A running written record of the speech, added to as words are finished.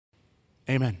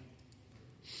Amen.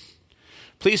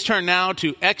 Please turn now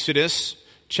to Exodus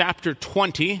chapter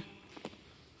 20.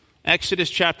 Exodus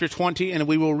chapter 20, and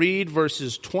we will read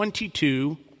verses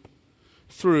 22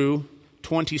 through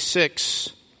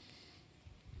 26.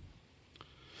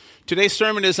 Today's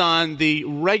sermon is on the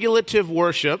regulative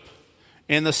worship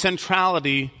and the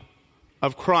centrality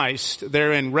of Christ.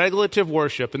 They're in regulative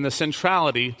worship and the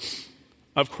centrality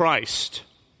of Christ.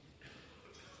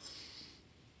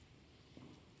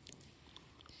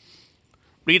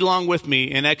 Read along with me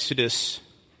in Exodus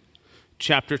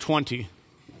chapter 20,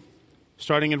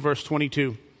 starting in verse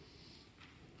 22.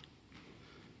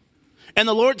 And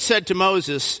the Lord said to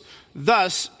Moses,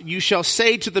 "Thus you shall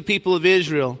say to the people of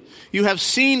Israel, you have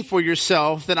seen for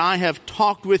yourself that I have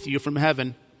talked with you from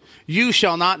heaven. You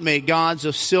shall not make gods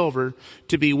of silver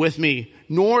to be with me,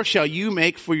 nor shall you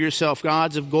make for yourself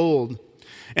gods of gold.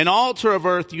 An altar of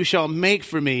earth you shall make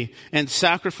for me, and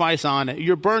sacrifice on it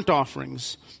your burnt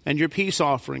offerings and your peace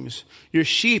offerings, your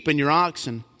sheep and your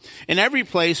oxen. In every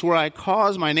place where I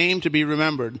cause my name to be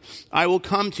remembered, I will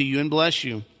come to you and bless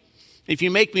you. If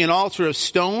you make me an altar of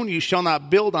stone, you shall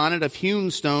not build on it of hewn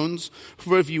stones,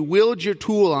 for if you wield your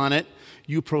tool on it,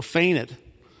 you profane it.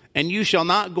 And you shall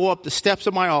not go up the steps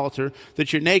of my altar,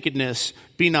 that your nakedness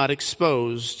be not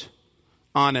exposed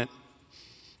on it."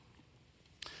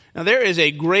 Now there is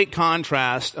a great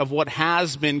contrast of what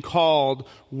has been called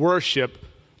worship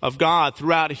of God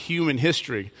throughout human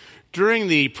history. During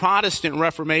the Protestant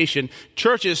Reformation,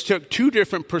 churches took two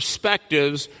different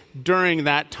perspectives during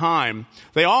that time.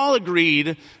 They all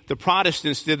agreed, the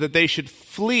Protestants did, that they should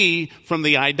flee from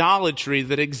the idolatry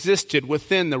that existed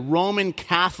within the Roman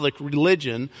Catholic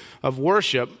religion of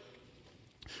worship.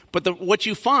 But what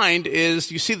you find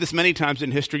is, you see this many times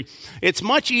in history, it's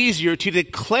much easier to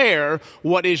declare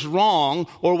what is wrong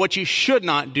or what you should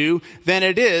not do than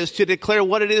it is to declare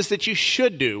what it is that you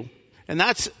should do. And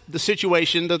that's the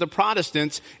situation that the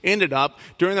Protestants ended up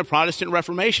during the Protestant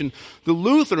Reformation. The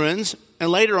Lutherans,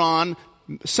 and later on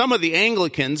some of the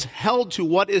Anglicans, held to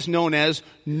what is known as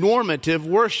normative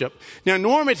worship. Now,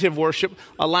 normative worship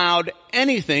allowed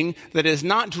anything that is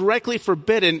not directly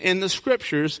forbidden in the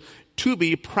Scriptures to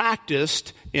be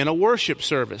practiced in a worship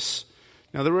service.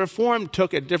 Now, the Reformed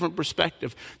took a different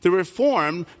perspective. The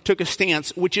Reformed took a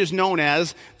stance which is known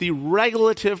as the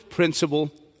regulative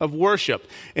principle of worship.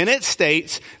 And it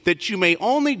states that you may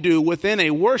only do within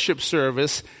a worship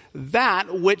service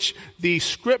that which the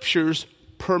Scriptures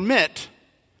permit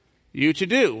you to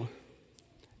do.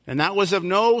 And that was of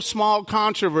no small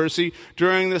controversy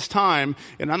during this time.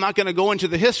 And I'm not going to go into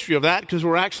the history of that because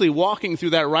we're actually walking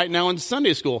through that right now in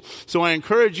Sunday school. So I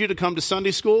encourage you to come to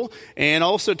Sunday school and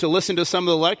also to listen to some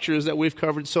of the lectures that we've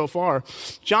covered so far.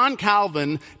 John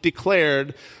Calvin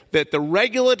declared that the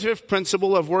regulative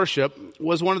principle of worship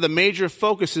was one of the major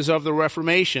focuses of the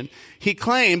Reformation. He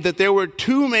claimed that there were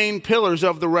two main pillars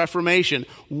of the Reformation.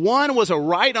 One was a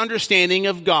right understanding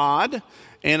of God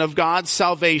and of God's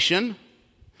salvation.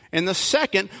 And the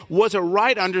second was a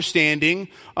right understanding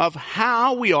of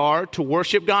how we are to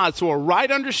worship God. So a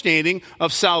right understanding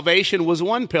of salvation was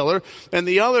one pillar, and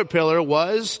the other pillar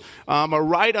was a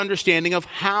right understanding of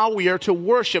how we are to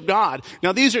worship God.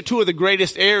 Now, these are two of the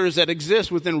greatest errors that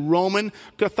exist within Roman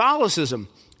Catholicism.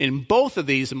 In both of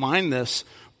these, mind this,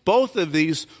 both of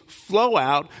these flow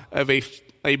out of a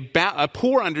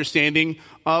poor understanding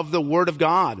of the Word of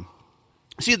God.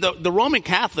 See, the Roman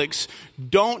Catholics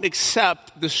don't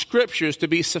accept the Scriptures to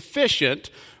be sufficient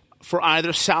for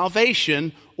either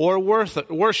salvation or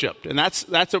worship. And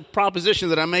that's a proposition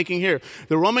that I'm making here.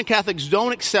 The Roman Catholics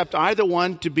don't accept either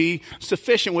one to be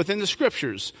sufficient within the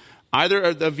Scriptures,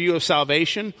 either the view of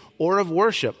salvation or of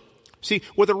worship. See,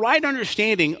 with a right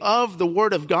understanding of the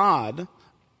Word of God,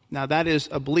 now that is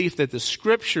a belief that the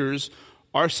Scriptures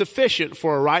are sufficient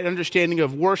for a right understanding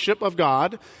of worship of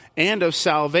God and of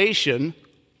salvation.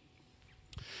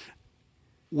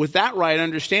 With that right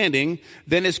understanding,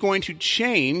 then it's going to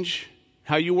change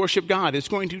how you worship God. It's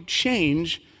going to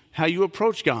change how you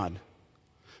approach God.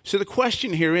 So the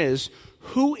question here is,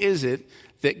 who is it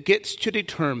that gets to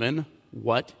determine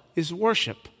what is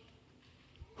worship?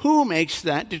 Who makes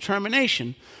that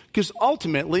determination? Because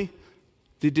ultimately,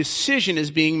 the decision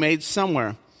is being made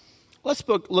somewhere. Let's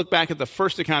look back at the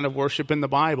first account of worship in the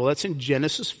Bible. That's in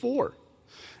Genesis 4.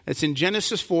 It's in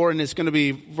Genesis 4, and it's going to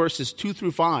be verses 2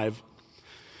 through 5.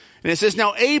 And it says,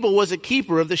 "Now Abel was a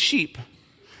keeper of the sheep,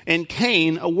 and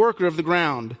Cain a worker of the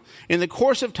ground. In the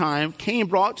course of time, Cain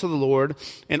brought to the Lord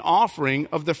an offering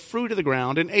of the fruit of the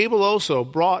ground, and Abel also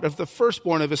brought of the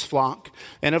firstborn of his flock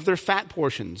and of their fat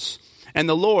portions. And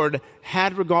the Lord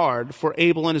had regard for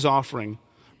Abel and his offering,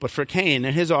 But for Cain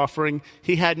and his offering,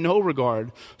 he had no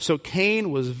regard. So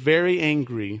Cain was very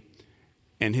angry,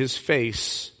 and his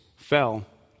face fell.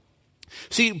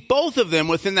 See, both of them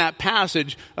within that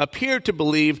passage appear to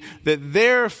believe that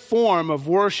their form of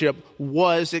worship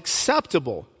was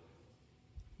acceptable.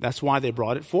 That's why they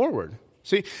brought it forward.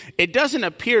 See, it doesn't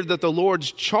appear that the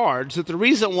Lord's charge, that the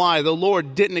reason why the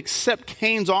Lord didn't accept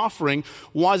Cain's offering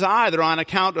was either on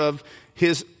account of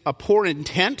a poor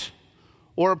intent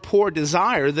or a poor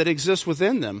desire that exists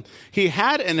within them. He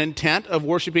had an intent of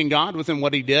worshiping God within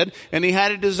what he did, and he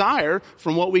had a desire,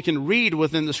 from what we can read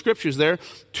within the scriptures there,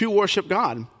 to worship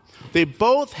God. They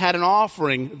both had an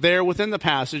offering there within the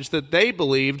passage that they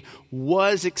believed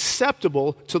was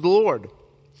acceptable to the Lord.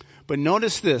 But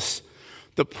notice this.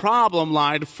 The problem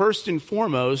lied first and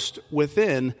foremost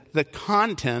within the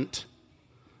content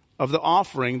of the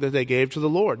offering that they gave to the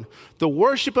Lord. The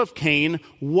worship of Cain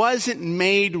wasn't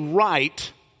made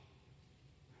right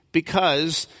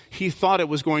because he thought it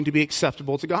was going to be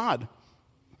acceptable to God.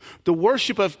 The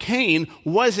worship of Cain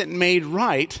wasn't made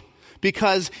right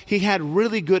because he had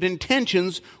really good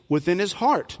intentions within his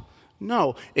heart.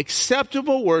 No,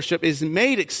 acceptable worship is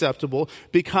made acceptable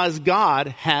because God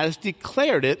has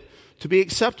declared it to be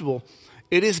acceptable.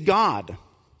 It is God.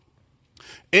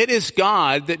 It is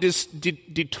God that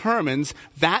determines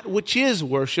that which is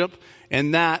worship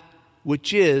and that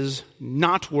which is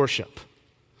not worship.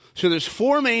 So there's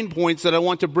 4 main points that I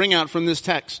want to bring out from this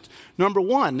text. Number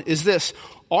 1 is this.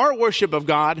 Our worship of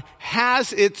God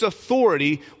has its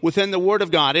authority within the Word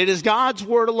of God. It is God's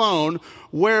Word alone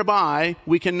whereby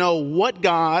we can know what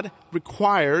God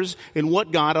requires and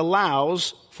what God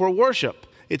allows for worship.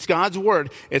 It's God's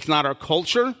Word. It's not our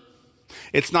culture.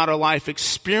 It's not our life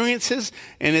experiences.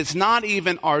 And it's not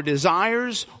even our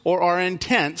desires or our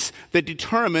intents that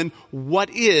determine what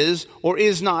is or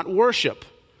is not worship.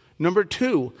 Number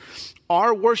 2,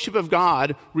 our worship of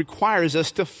God requires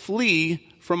us to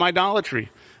flee from idolatry.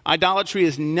 Idolatry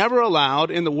is never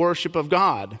allowed in the worship of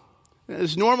God.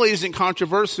 This normally isn't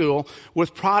controversial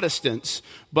with Protestants,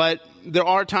 but there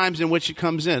are times in which it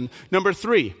comes in. Number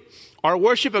 3, our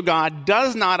worship of God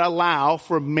does not allow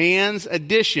for man's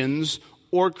additions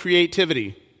or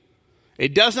creativity.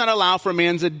 It does not allow for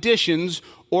man's additions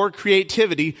or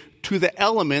creativity to the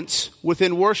elements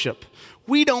within worship.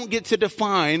 We don't get to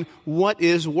define what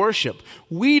is worship.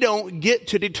 We don't get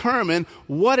to determine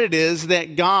what it is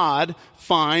that God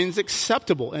finds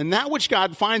acceptable. And that which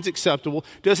God finds acceptable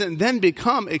doesn't then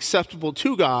become acceptable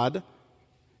to God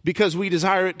because we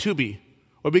desire it to be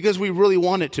or because we really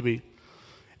want it to be.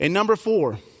 And number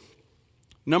 4,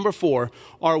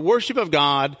 our worship of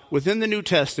God within the New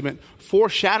Testament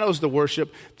foreshadows the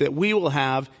worship that we will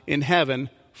have in heaven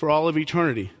for all of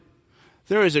eternity.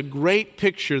 There is a great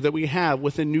picture that we have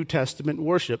within New Testament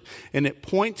worship, and it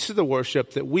points to the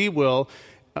worship that we will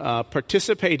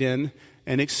participate in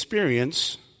and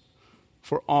experience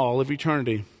for all of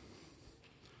eternity.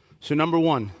 So number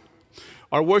 1,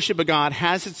 our worship of God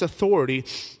has its authority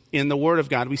in the Word of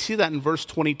God. We see that in verse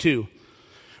 22.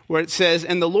 Where it says,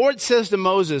 "And the Lord says to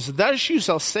Moses, thus you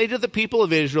shall say to the people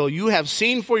of Israel, you have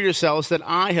seen for yourselves that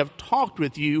I have talked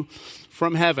with you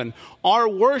from heaven." Our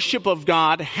worship of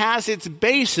God has its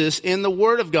basis in the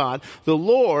Word of God. The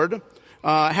Lord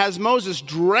has Moses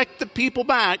direct the people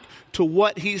back to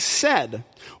what he said,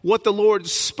 what the Lord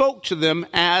spoke to them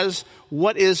as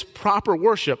what is proper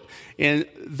worship. And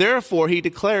therefore, he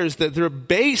declares that their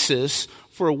basis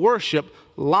for worship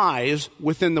lies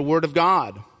within the Word of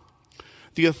God.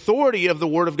 The authority of the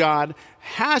Word of God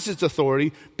has its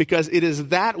authority because it is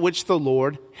that which the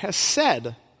Lord has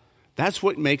said. That's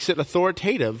what makes it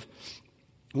authoritative.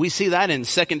 We see that in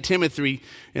 2 Timothy,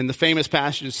 in the famous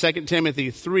passage, 2 Timothy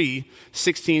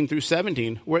 3:16 through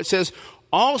 17, where it says,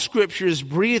 "All Scripture is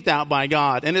breathed out by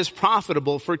God and is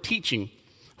profitable for teaching,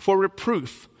 for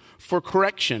reproof, for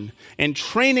correction, and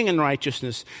training in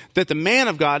righteousness, that the man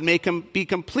of God may be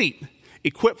complete,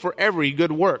 equipped for every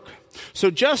good work."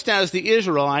 So just as the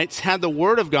Israelites had the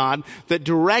Word of God that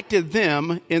directed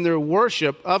them in their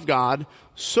worship of God,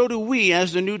 so do we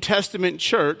as the New Testament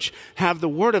church have the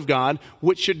Word of God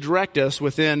which should direct us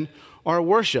within our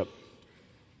worship.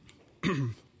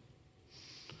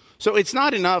 So it's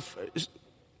not enough.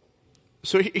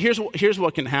 So here's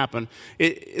what can happen.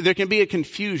 There can be a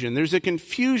confusion. There's a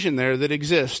confusion there that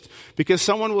exists because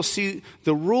someone will see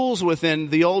the rules within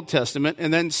the Old Testament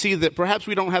and then see that perhaps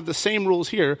we don't have the same rules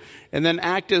here and then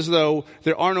act as though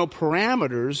there are no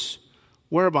parameters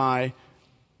whereby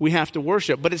we have to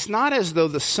worship. But it's not as though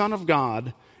the Son of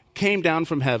God came down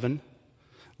from heaven,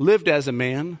 lived as a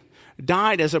man,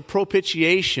 died as a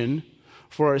propitiation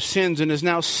for our sins and is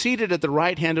now seated at the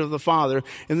right hand of the Father,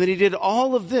 and that he did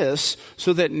all of this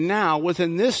so that now,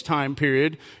 within this time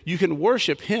period, you can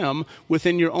worship him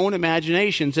within your own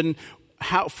imaginations and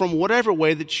from whatever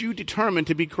way that you determine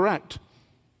to be correct.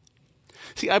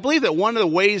 See, I believe that one of the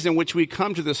ways in which we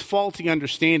come to this faulty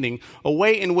understanding, a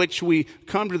way in which we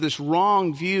come to this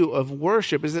wrong view of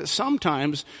worship, is that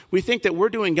sometimes we think that we're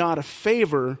doing God a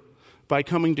favor by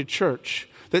coming to church.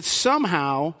 That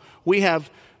somehow we have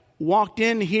walked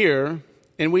in here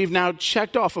and we've now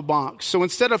checked off a box. So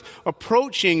instead of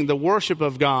approaching the worship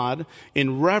of God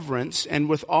in reverence and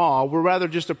with awe, we're rather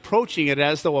just approaching it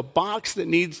as though a box that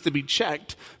needs to be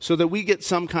checked so that we get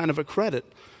some kind of a credit.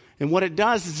 And what it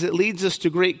does is it leads us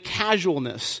to great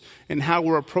casualness in how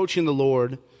we're approaching the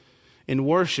Lord in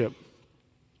worship.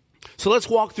 So let's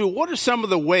walk through what are some of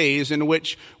the ways in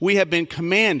which we have been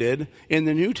commanded in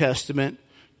the New Testament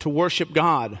to worship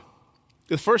God.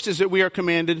 The first is that we are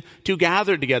commanded to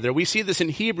gather together. We see this in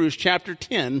Hebrews chapter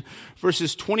 10,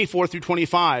 verses 24 through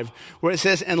 25, where it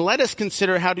says, "And let us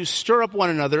consider how to stir up one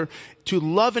another to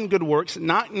love and good works,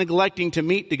 not neglecting to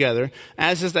meet together,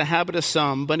 as is the habit of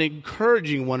some, but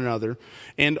encouraging one another,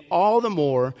 and all the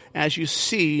more as you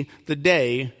see the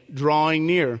day drawing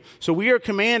near." So we are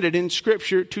commanded in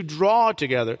Scripture to draw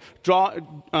together,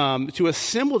 to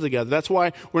assemble together. That's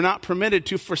why we're not permitted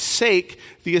to forsake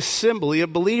the assembly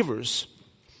of believers.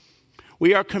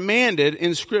 We are commanded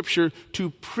in Scripture to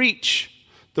preach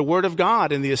the Word of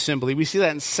God in the assembly. We see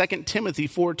that in 2 Timothy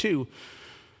 4:2,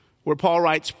 where Paul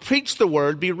writes, "Preach the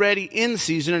Word, be ready in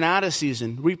season and out of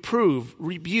season, reprove,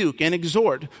 rebuke, and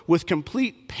exhort with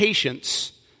complete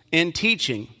patience and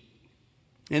teaching."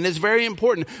 And it's very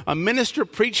important. A minister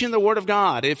preaching the Word of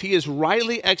God, if he is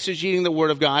rightly exegeting the Word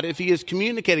of God, if he is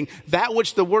communicating that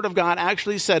which the Word of God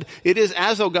actually said, it is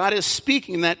as though God is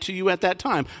speaking that to you at that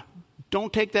time.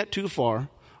 Don't take that too far.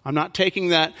 I'm not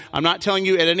telling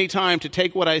you at any time to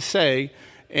take what I say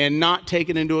and not take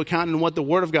it into account in what the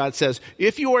Word of God says.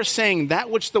 If you are saying that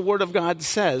which the Word of God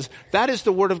says, that is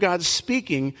the Word of God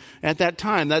speaking at that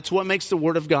time. That's what makes the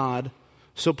Word of God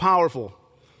so powerful.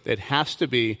 It has to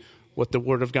be what the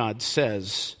Word of God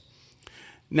says.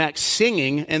 Next,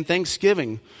 singing and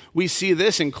thanksgiving. We see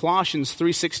this in Colossians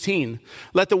 3:16.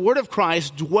 "Let the word of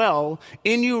Christ dwell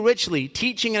in you richly,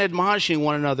 teaching and admonishing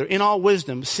one another in all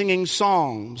wisdom, singing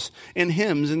psalms and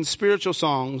hymns and spiritual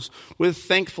songs with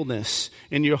thankfulness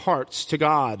in your hearts to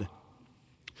God."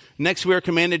 Next, we are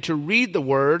commanded to read the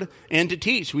word and to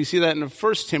teach. We see that in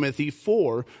 1 Timothy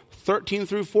 4:13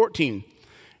 through 14.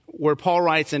 Where Paul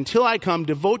writes, "Until I come,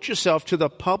 devote yourself to the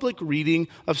public reading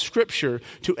of Scripture,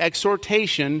 to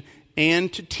exhortation,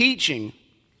 and to teaching."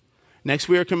 Next,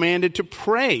 we are commanded to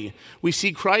pray. We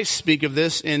see Christ speak of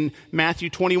this in Matthew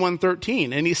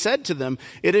 21:13. "And he said to them,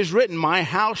 'It is written, my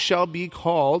house shall be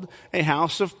called a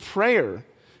house of prayer.'"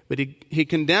 But he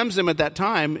condemns them at that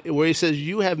time where he says,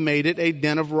 "You have made it a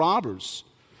den of robbers."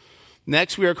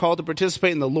 Next, we are called to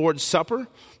participate in the Lord's Supper.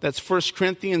 That's 1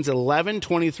 Corinthians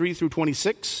 11:23 through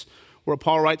 26, where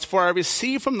Paul writes, "For I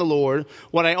received from the Lord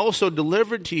what I also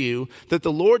delivered to you, that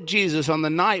the Lord Jesus, on the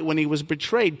night when he was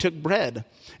betrayed, took bread.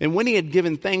 And when he had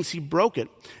given thanks, he broke it.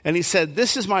 And he said,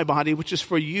 'This is my body, which is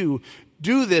for you.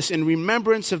 Do this in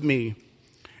remembrance of me.'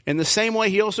 In the same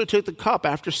way, he also took the cup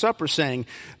after supper, saying,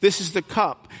 'This is the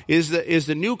cup, is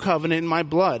the new covenant in my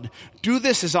blood. Do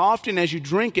this as often as you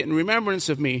drink it in remembrance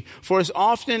of me. For as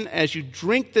often as you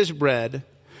eat this bread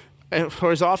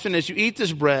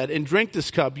and drink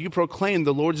this cup, you proclaim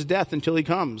the Lord's death until he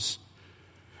comes.'"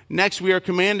 Next, we are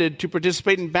commanded to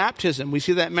participate in baptism. We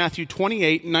see that in Matthew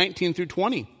 28:19 through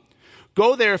 20.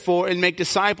 "Go therefore and make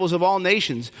disciples of all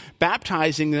nations,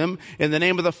 baptizing them in the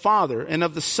name of the Father and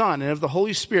of the Son and of the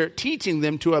Holy Spirit, teaching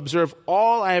them to observe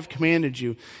all I have commanded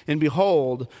you. And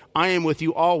behold, I am with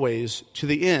you always to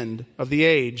the end of the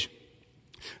age."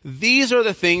 These are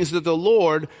the things that the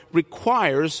Lord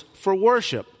requires for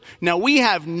worship. Now, we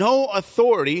have no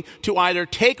authority to either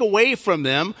take away from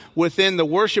them within the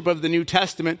worship of the New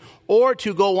Testament or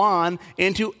to go on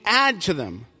and to add to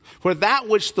them. For that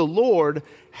which the Lord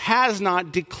has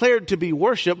not declared to be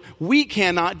worship, we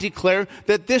cannot declare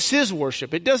that this is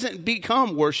worship. It doesn't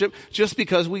become worship just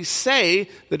because we say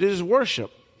that it is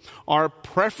worship. Our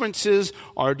preferences,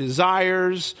 our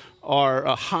desires,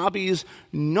 our hobbies,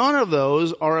 none of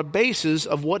those are a basis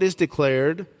of what is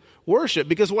declared worship.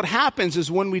 Because what happens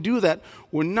is when we do that,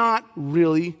 we're not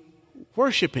really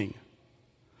worshiping.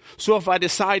 So if I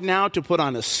decide now to put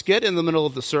on a skit in the middle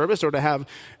of the service or to have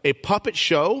a puppet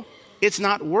show, it's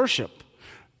not worship.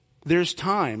 There's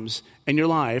times in your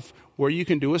life where you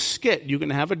can do a skit, you can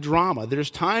have a drama.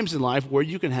 There's times in life where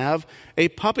you can have a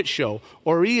puppet show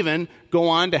or even go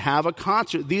on to have a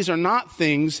concert. These are not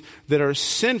things that are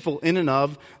sinful in and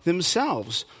of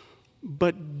themselves.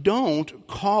 But don't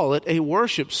call it a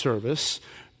worship service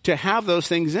to have those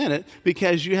things in it,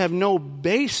 because you have no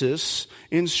basis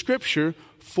in Scripture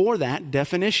for that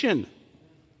definition.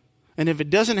 And if it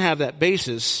doesn't have that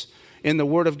basis in the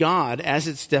Word of God as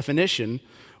its definition,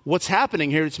 what's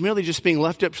happening here, it's merely just being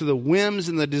left up to the whims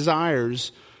and the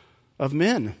desires of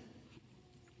men.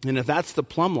 And if that's the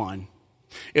plumb line,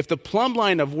 if the plumb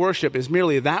line of worship is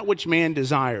merely that which man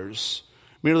desires,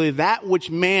 merely that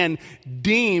which man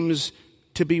deems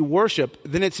to be worship,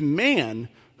 then it's man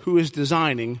who is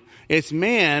designing, it's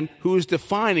man who is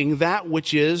defining that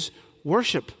which is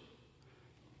worship.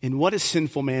 And what is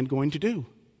sinful man going to do?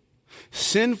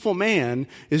 Sinful man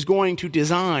is going to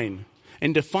design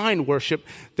and define worship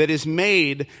that is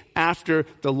made after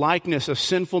the likeness of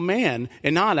sinful man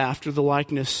and not after the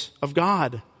likeness of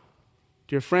God.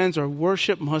 Dear friends, our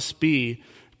worship must be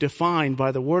defined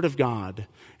by the Word of God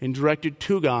and directed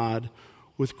to God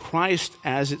with Christ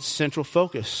as its central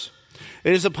focus.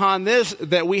 It is upon this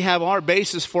that we have our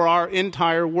basis for our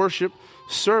entire worship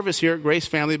service here at Grace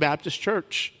Family Baptist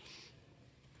Church.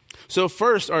 So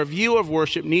first, our view of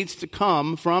worship needs to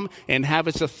come from and have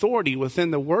its authority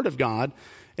within the Word of God.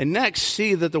 And next,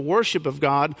 see that the worship of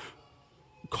God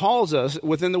calls us,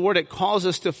 within the Word, it calls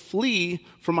us to flee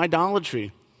from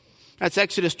idolatry. That's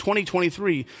Exodus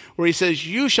 20:23, where he says,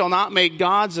 "You shall not make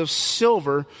gods of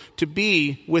silver to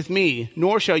be with me,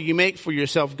 nor shall you make for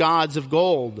yourself gods of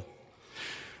gold."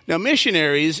 Now,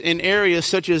 missionaries in areas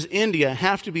such as India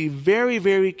have to be very,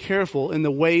 very careful in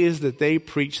the ways that they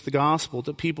preach the gospel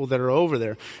to people that are over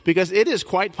there, because it is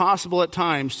quite possible at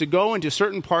times to go into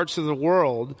certain parts of the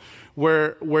world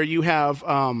where you have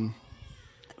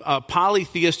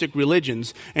polytheistic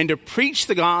religions, and to preach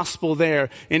the gospel there,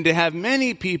 and to have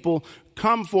many people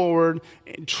come forward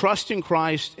and trust in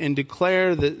Christ and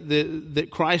declare that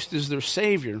Christ is their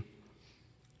Savior.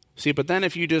 See, but then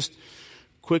if you just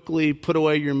quickly put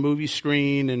away your movie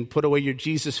screen and put away your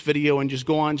Jesus video and just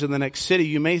go on to the next city,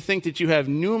 you may think that you have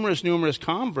numerous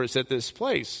converts at this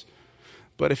place.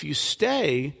 But if you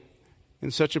stay in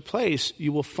such a place,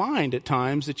 you will find at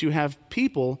times that you have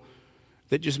people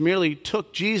that just merely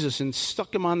took Jesus and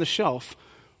stuck him on the shelf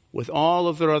with all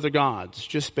of their other gods.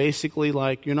 Just basically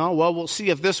like, well, we'll see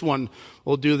if this one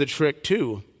will do the trick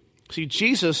too. See,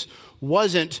 Jesus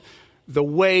wasn't the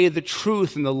way, the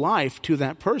truth, and the life to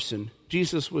that person.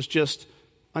 Jesus was just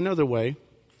another way.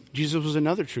 Jesus was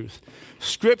another truth.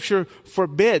 Scripture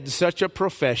forbids such a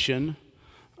profession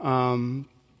from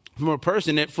a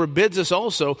person. It forbids us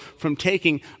also from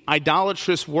taking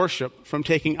idolatrous worship, from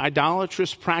taking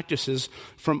idolatrous practices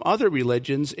from other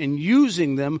religions and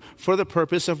using them for the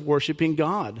purpose of worshiping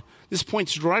God. This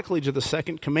points directly to the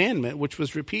second commandment, which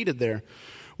was repeated there,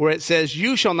 where it says,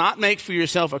 "You shall not make for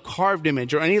yourself a carved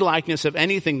image or any likeness of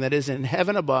anything that is in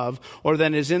heaven above, or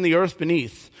that is in the earth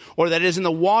beneath, or that is in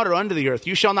the water under the earth.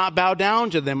 You shall not bow down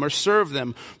to them or serve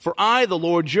them. For I, the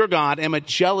Lord your God, am a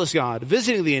jealous God,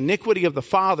 visiting the iniquity of the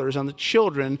fathers on the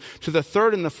children to the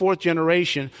third and the fourth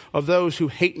generation of those who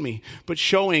hate me, but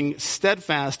showing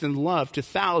steadfast in love to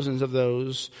thousands of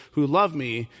those who love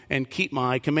me and keep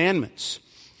my commandments."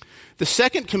 The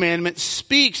second commandment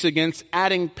speaks against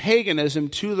adding paganism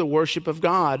to the worship of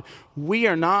God. We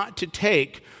are not to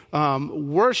take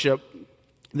worship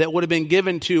that would have been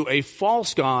given to a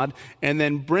false god and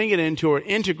then bring it into or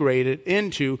integrate it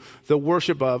into the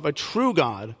worship of a true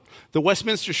God. The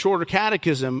Westminster Shorter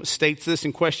Catechism states this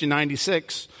in question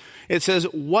 96. It says,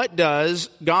 "What does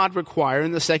God require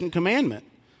in the second commandment?"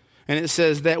 And it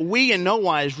says that we in no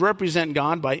wise represent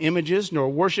God by images, nor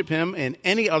worship him in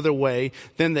any other way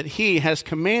than that he has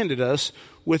commanded us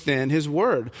within his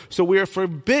word. So we are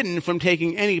forbidden from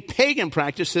taking any pagan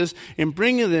practices and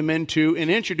bringing them into and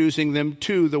introducing them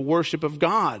to the worship of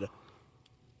God.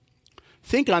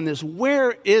 Think on this.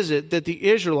 Where is it that the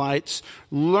Israelites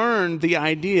learned the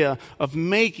idea of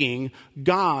making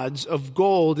gods of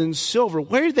gold and silver?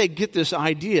 Where did they get this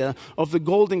idea of the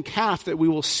golden calf that we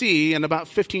will see in about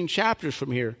 15 chapters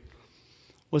from here?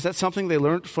 Was that something they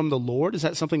learned from the Lord? Is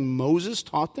that something Moses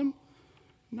taught them?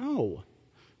 No,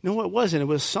 it wasn't. It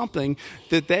was something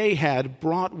that they had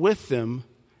brought with them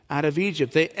out of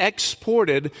Egypt. They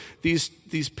exported these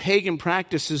pagan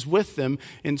practices with them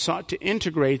and sought to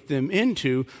integrate them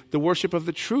into the worship of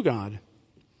the true God.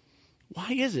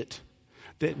 Why is it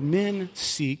that men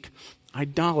seek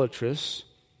idolatrous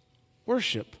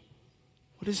worship?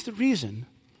 What is the reason?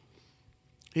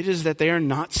 It is that they are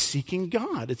not seeking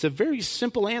God. It's a very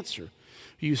simple answer.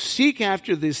 You seek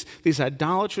after these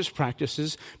idolatrous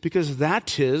practices because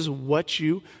that is what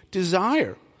you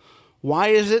desire. Why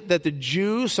is it that the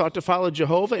Jews sought to follow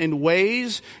Jehovah in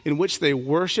ways in which they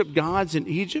worshiped gods in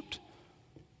Egypt?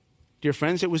 Dear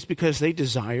friends, it was because they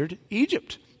desired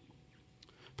Egypt.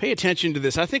 Pay attention to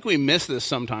this. I think we miss this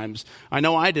sometimes. I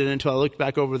know I did until I looked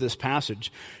back over this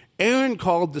passage. Aaron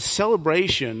called the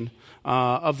celebration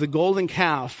of the golden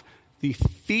calf the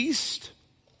feast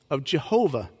of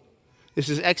Jehovah. This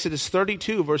is Exodus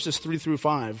 32, verses 3 through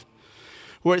 5.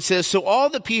 Where it says, so all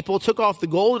the people took off the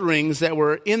gold rings that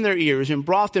were in their ears and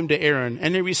brought them to Aaron.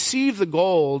 And they received the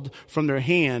gold from their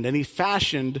hand. And he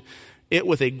fashioned it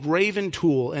with a graven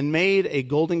tool and made a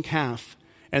golden calf.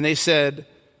 And they said,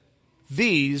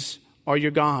 these are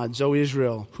your gods, O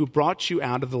Israel, who brought you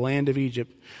out of the land of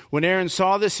Egypt. When Aaron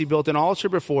saw this, he built an altar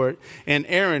before it. And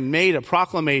Aaron made a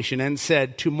proclamation and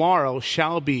said, tomorrow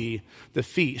shall be the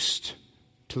feast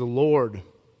to the Lord.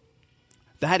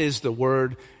 That is the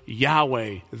word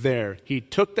Yahweh there. He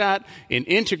took that and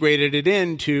integrated it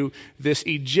into this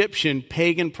Egyptian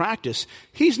pagan practice.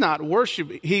 He's not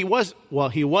worshiping, he was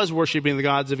worshiping the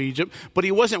gods of Egypt, but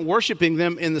he wasn't worshiping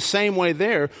them in the same way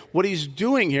there. What he's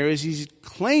doing here is he's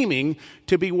claiming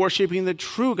to be worshiping the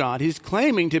true God. He's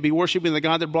claiming to be worshiping the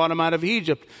God that brought him out of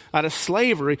Egypt, out of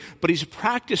slavery, but he's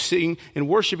practicing and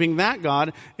worshiping that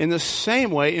God in the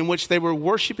same way in which they were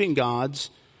worshiping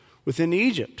gods within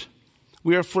Egypt.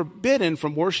 We are forbidden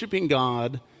from worshiping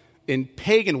God in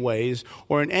pagan ways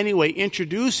or in any way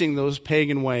introducing those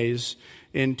pagan ways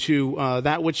into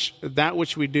that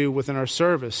which we do within our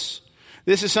service.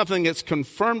 This is something that's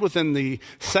confirmed within the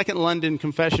Second London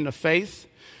Confession of Faith,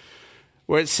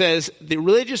 where it says the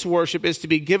religious worship is to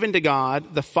be given to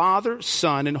God, the Father,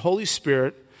 Son, and Holy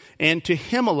Spirit, and to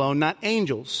him alone, not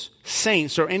angels,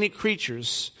 saints, or any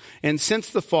creatures. And since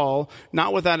the fall,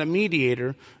 not without a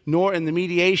mediator, nor in the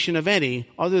mediation of any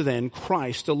other than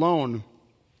Christ alone.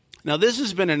 Now, this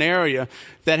has been an area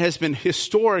that has been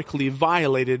historically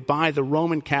violated by the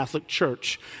Roman Catholic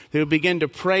Church. They would begin to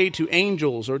pray to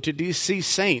angels or to see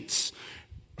saints.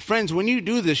 Friends, when you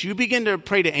do this, you begin to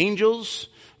pray to angels,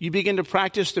 you begin to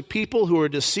practice to people who are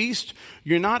deceased,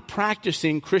 you're not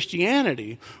practicing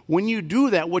Christianity. When you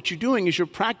do that, what you're doing is you're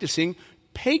practicing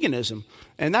paganism.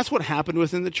 And that's what happened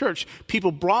within the church.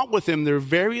 People brought with them their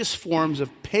various forms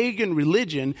of pagan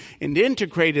religion and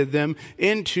integrated them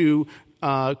into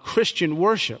Christian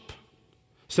worship.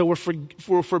 So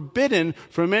we're forbidden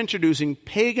from introducing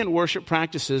pagan worship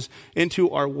practices into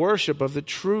our worship of the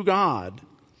true God.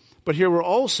 But here we're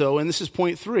also, and this is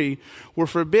point 3, we're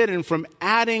forbidden from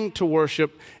adding to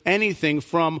worship anything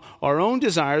from our own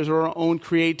desires or our own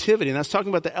creativity. And that's talking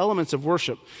about the elements of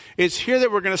worship. It's here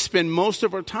that we're going to spend most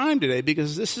of our time today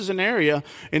because this is an area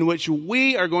in which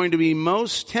we are going to be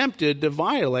most tempted to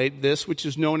violate this, which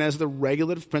is known as the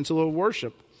regulative principle of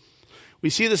worship. We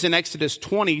see this in Exodus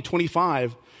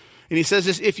 20:25. And he says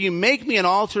this, if you make me an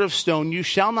altar of stone, you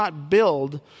shall not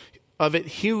build of it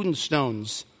hewn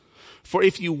stones. For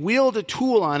if you wield a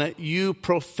tool on it, you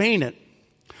profane it.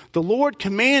 The Lord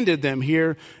commanded them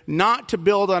here not to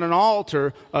build on an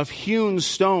altar of hewn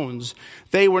stones.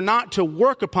 They were not to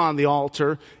work upon the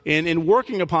altar, and in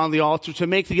working upon the altar, to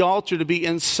make the altar to be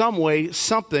in some way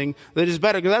something that is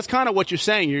better. Because that's kind of what you're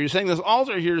saying here. You're saying this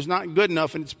altar here is not good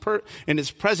enough in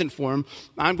its present form.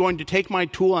 I'm going to take my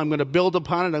tool, I'm going to build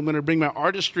upon it, I'm going to bring my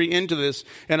artistry into this,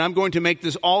 and I'm going to make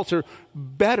this altar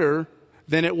better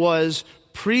than it was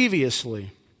previously.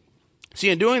 See,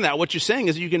 in doing that, what you're saying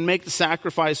is you can make the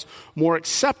sacrifice more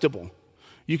acceptable.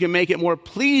 You can make it more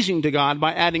pleasing to God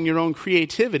by adding your own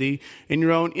creativity and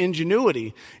your own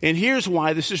ingenuity. And here's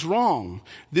why this is wrong.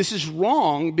 This is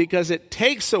wrong because it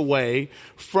takes away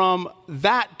from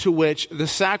that to which the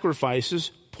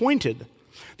sacrifices pointed.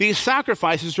 These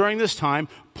sacrifices during this time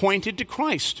pointed to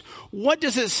Christ. What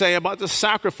does it say about the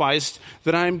sacrifice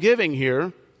that I'm giving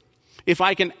here? If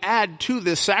I can add to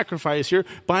this sacrifice here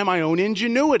by my own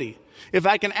ingenuity, if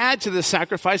I can add to this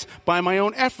sacrifice by my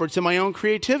own efforts and my own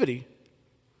creativity.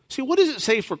 See, what does it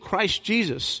say for Christ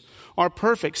Jesus, our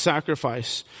perfect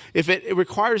sacrifice, if it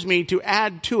requires me to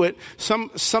add to it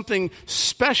something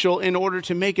special in order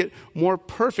to make it more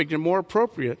perfect and more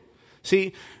appropriate?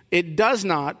 See, it does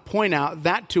not point out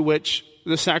that to which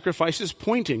the sacrifice is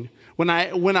pointing. When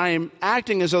I am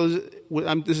acting as though,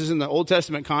 this is in the Old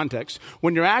Testament context,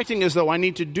 when you're acting as though I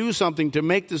need to do something to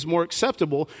make this more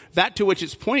acceptable, that to which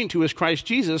it's pointing to is Christ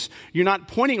Jesus. You're not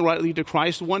pointing rightly to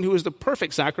Christ, one who is the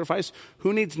perfect sacrifice,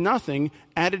 who needs nothing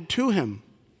added to him.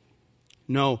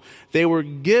 No, they were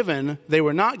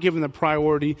not given the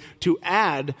priority to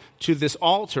add to this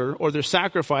altar or their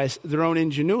sacrifice their own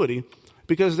ingenuity,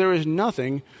 because there is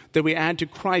nothing that we add to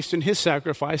Christ and his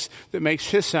sacrifice that makes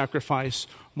his sacrifice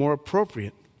more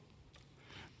appropriate.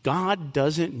 God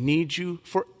doesn't need you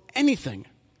for anything.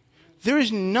 There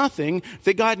is nothing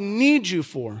that God needs you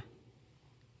for.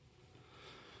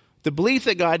 The belief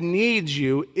that God needs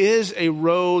you is a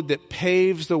road that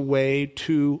paves the way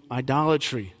to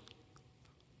idolatry.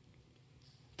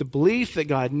 The belief that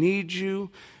God needs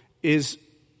you is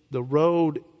a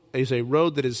road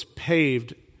that is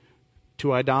paved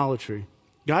to idolatry.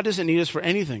 God doesn't need us for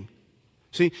anything.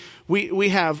 See, we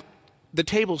have the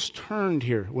tables turned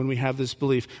here when we have this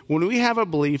belief. When we have a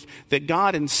belief that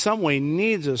God in some way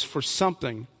needs us for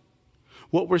something,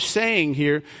 what we're saying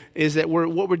here is that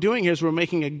what we're doing here is we're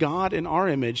making a God in our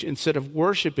image instead of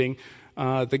worshiping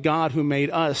the God who made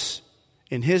us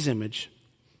in his image.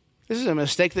 This is a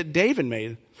mistake that David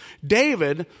made.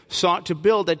 David sought to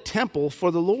build a temple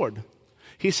for the Lord.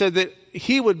 He said that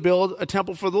he would build a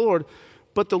temple for the Lord,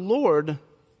 but the Lord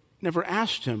never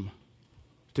asked him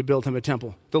to build him a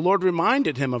temple. The Lord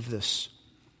reminded him of this.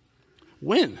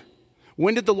 When?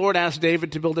 When did the Lord ask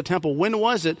David to build a temple? When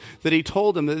was it that he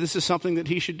told him that this is something that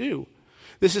he should do?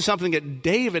 This is something that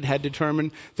David had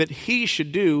determined that he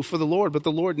should do for the Lord, but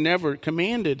the Lord never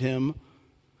commanded him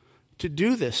to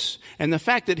do this. And the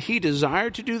fact that he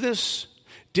desired to do this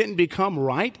didn't become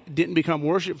right, didn't become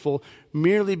worshipful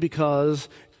merely because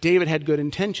David had good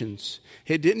intentions.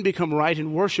 It didn't become right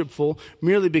and worshipful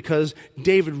merely because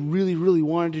David really, really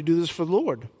wanted to do this for the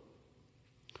Lord.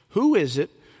 Who is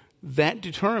it that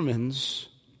determines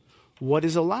what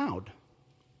is allowed?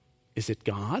 Is it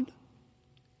God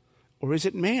or is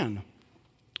it man?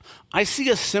 I see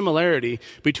a similarity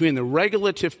between the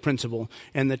regulative principle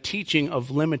and the teaching of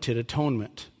limited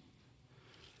atonement.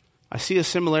 I see a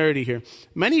similarity here.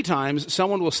 Many times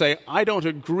someone will say, I don't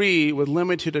agree with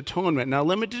limited atonement. Now,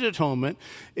 limited atonement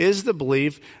is the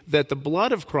belief that the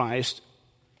blood of Christ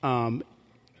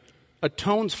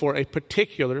atones for a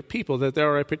particular people, that there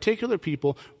are a particular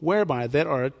people whereby that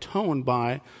are atoned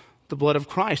by the blood of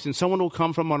Christ. And someone will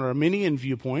come from an Arminian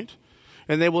viewpoint,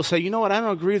 and they will say, you know what, I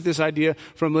don't agree with this idea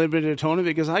from limited atonement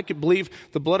because I could believe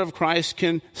the blood of Christ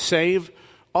can save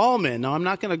all men. Now, I'm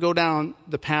not going to go down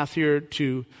the path here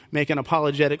to make an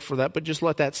apologetic for that, but just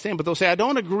let that stand. But they'll say, I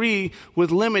don't agree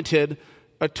with limited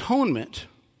atonement.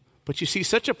 But you see,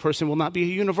 such a person will not be a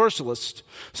universalist.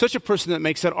 Such a person that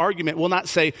makes that argument will not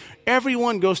say,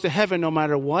 everyone goes to heaven no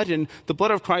matter what, and the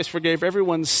blood of Christ forgave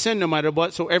everyone's sin no matter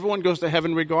what, so everyone goes to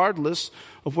heaven regardless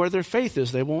of where their faith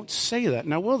is. They won't say that.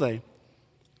 Now, will they?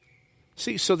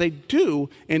 See, so they do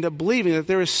end up believing that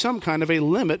there is some kind of a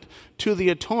limit to the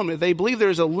atonement. They believe there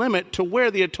is a limit to where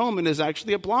the atonement is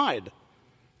actually applied.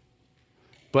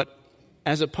 But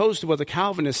as opposed to what the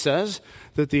Calvinist says,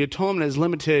 that the atonement is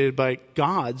limited by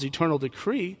God's eternal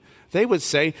decree, they would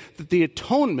say that the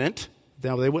atonement,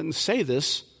 now they wouldn't say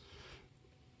this,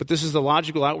 but this is the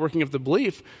logical outworking of the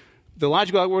belief. The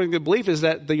logical outworking of the belief is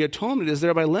that the atonement is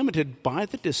thereby limited by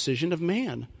the decision of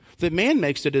man. That man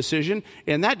makes the decision,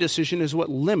 and that decision is what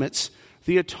limits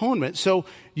the atonement. So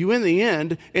you, in the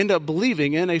end up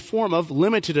believing in a form of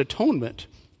limited atonement.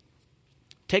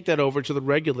 Take that over to the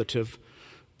regulative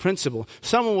principle.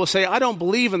 Someone will say, I don't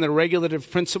believe in the regulative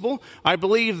principle. I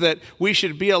believe that we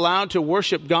should be allowed to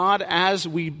worship God as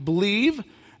we believe,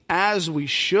 as we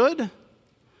should.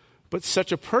 But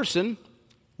such a person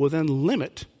will then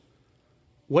limit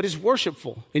what is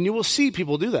worshipful. And you will see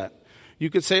people do that. You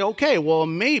could say, okay, well,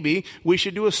 maybe we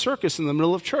should do a circus in the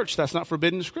middle of church. That's not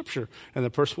forbidden in Scripture. And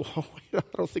the person will, I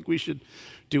don't think we should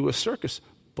do a circus.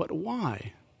 But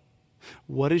why?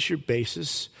 What is your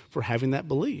basis for having that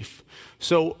belief?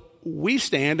 So we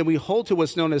stand and we hold to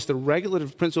what's known as the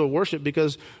regulative principle of worship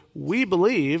because we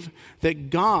believe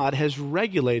that God has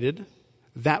regulated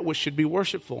that which should be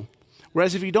worshipful.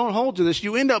 Whereas if you don't hold to this,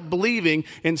 you end up believing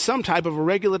in some type of a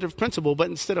regulative principle, but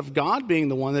instead of God being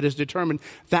the one that has determined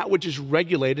that which is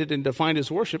regulated and defined as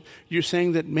worship, you're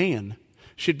saying that man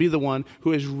should be the one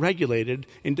who has regulated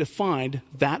and defined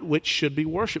that which should be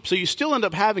worship. So you still end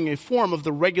up having a form of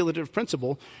the regulative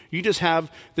principle. You just have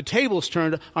the tables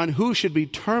turned on who should be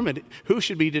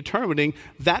determining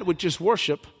that which is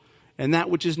worship and that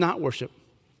which is not worship.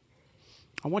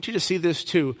 I want you to see this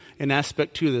too, an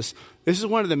aspect to this. This is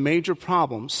one of the major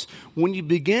problems. When you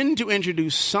begin to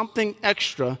introduce something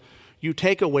extra, you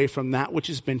take away from that which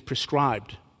has been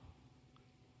prescribed.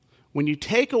 When you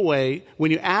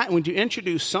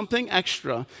introduce something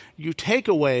extra, you take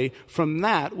away from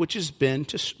that which has been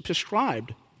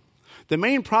prescribed. The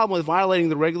main problem with violating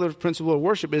the regulative principle of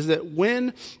worship is that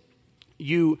when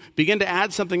you begin to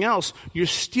add something else, you're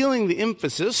stealing the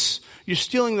emphasis, you're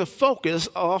stealing the focus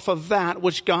off of that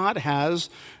which God has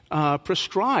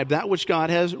prescribed, that which God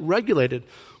has regulated.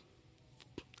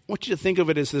 I want you to think of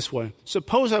it as this way.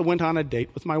 Suppose I went on a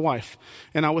date with my wife,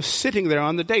 and I was sitting there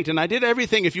on the date, and I did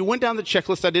everything. If you went down the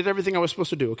checklist, I did everything I was supposed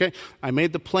to do, okay? I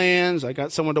made the plans. I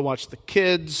got someone to watch the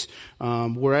kids.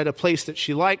 We're at a place that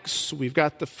she likes. We've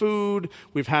got the food.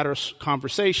 We've had our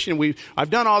conversation.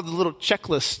 I've done all the little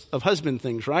checklist of husband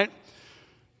things, right?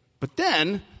 But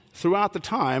then, throughout the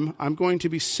time, I'm going to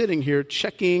be sitting here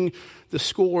checking the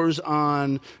scores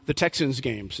on the Texans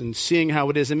games and seeing how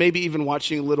it is, and maybe even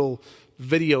watching little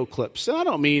video clips. And I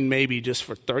don't mean maybe just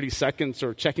for 30 seconds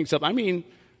or checking stuff. I mean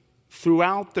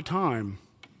throughout the time.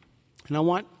 And I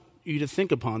want you to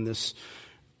think upon this.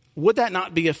 Would that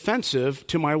not be offensive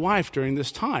to my wife during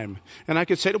this time? And I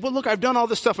could say, well, look, I've done all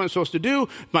this stuff I'm supposed to do.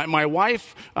 My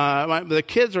wife, the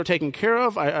kids are taken care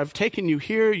of. I've taken you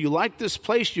here. You like this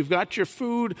place. You've got your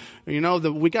food.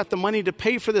 We got the money to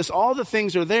pay for this. All the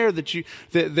things are there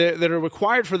that are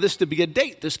required for this to be a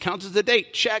date. This counts as a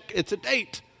date. Check, it's a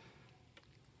date.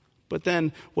 But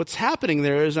then what's happening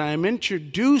there is I am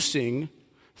introducing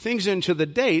things into the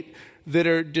date that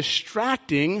are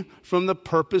distracting from the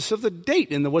purpose of the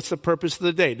date. And what's the purpose of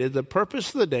the date? The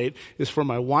purpose of the date is for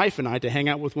my wife and I to hang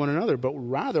out with one another. But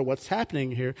rather what's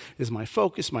happening here is my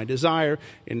focus, my desire,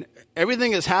 and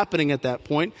everything that's happening at that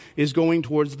point is going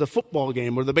towards the football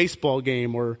game or the baseball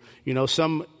game or,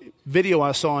 some video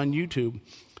I saw on YouTube.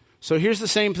 So here's the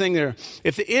same thing there.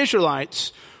 If the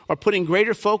Israelites are putting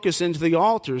greater focus into the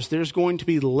altars, there's going to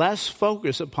be less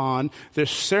focus upon the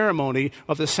ceremony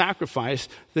of the sacrifice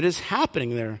that is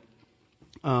happening there.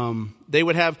 They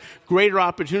would have greater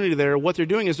opportunity there. What they're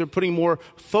doing is they're putting more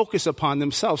focus upon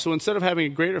themselves. So instead of having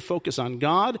a greater focus on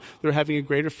God, they're having a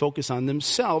greater focus on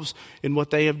themselves in what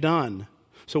they have done.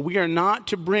 So we are not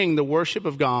to bring the worship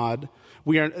of God.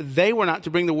 They were not to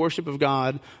bring the worship of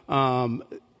God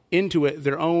into it,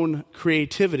 their own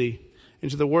creativity,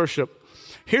 into the worship.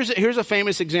 Here's a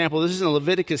famous example. This is in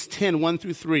Leviticus 10, 1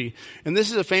 through 3. And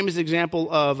this is a famous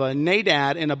example of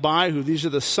Nadab and Abihu. These are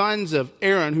the sons of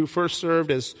Aaron who first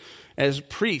served as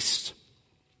priests.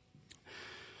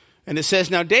 And it says,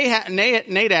 now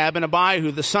Nadab and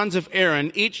Abihu, the sons of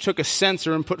Aaron, each took a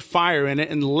censer and put fire in it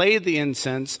and laid the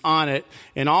incense on it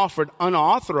and offered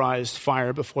unauthorized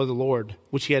fire before the Lord,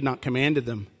 which he had not commanded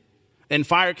them. And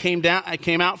fire came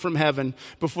out from heaven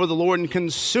before the Lord and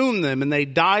consumed them, and they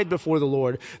died before the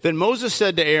Lord. Then Moses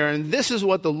said to Aaron, this is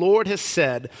what the Lord has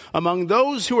said. Among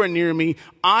those who are near me,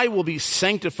 I will be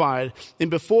sanctified, and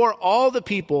before all the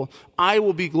people, I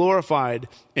will be glorified.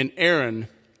 And Aaron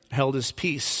held his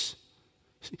peace.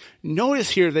 Notice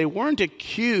here, they weren't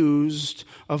accused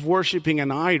of worshiping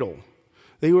an idol.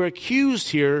 They were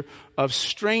accused here of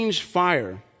strange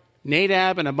fire.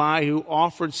 Nadab and Abihu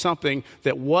offered something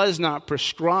that was not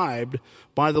prescribed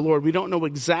by the Lord. We don't know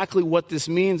exactly what this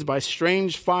means by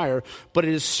strange fire, but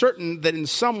it is certain that in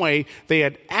some way they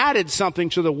had added something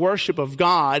to the worship of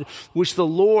God which the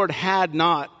Lord had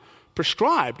not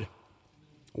prescribed.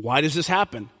 Why does this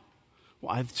happen?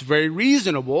 Well, it's very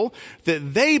reasonable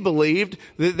that they believed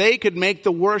that they could make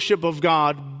the worship of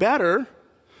God better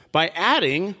by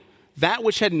adding that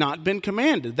which had not been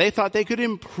commanded. They thought they could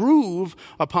improve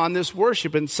upon this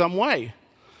worship in some way.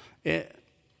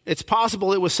 It's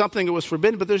possible it was something that was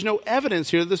forbidden, but there's no evidence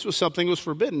here that this was something that was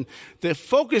forbidden. The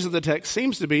focus of the text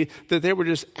seems to be that they were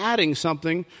just adding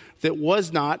something that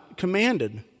was not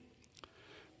commanded.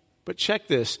 But check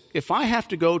this. If I have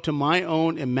to go to my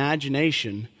own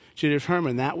imagination to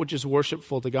determine that which is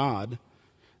worshipful to God,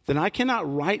 then I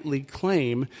cannot rightly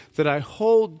claim that I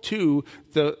hold to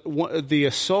the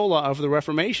sola of the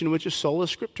Reformation, which is sola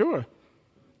scriptura.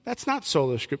 That's not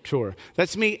sola scriptura.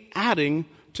 That's me adding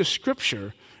to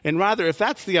Scripture. And rather, if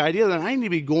that's the idea, then I need to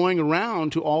be going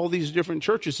around to all these different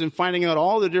churches and finding out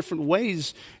all the different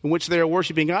ways in which they are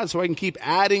worshiping God so I can keep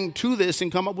adding to this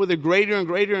and come up with a greater and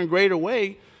greater and greater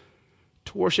way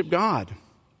to worship God.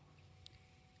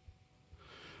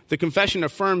 The confession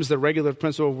affirms the regular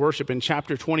principle of worship in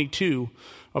chapter 22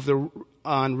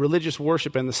 on religious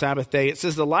worship and the Sabbath day. It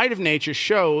says, the light of nature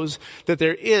shows that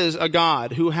there is a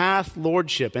God who hath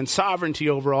lordship and sovereignty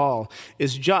over all,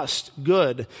 is just,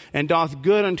 good, and doth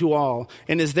good unto all,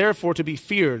 and is therefore to be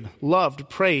feared, loved,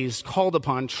 praised, called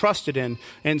upon, trusted in,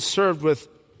 and served with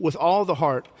with all the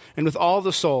heart and with all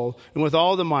the soul and with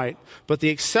all the might. But the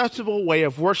acceptable way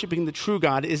of worshiping the true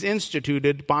God is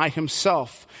instituted by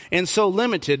himself, and so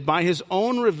limited by his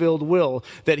own revealed will,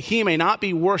 that he may not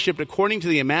be worshipped according to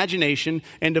the imagination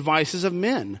and devices of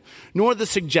men, nor the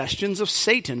suggestions of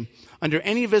Satan, under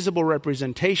any visible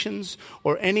representations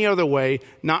or any other way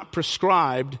not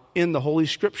prescribed in the Holy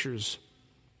Scriptures.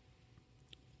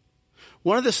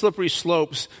 One of the slippery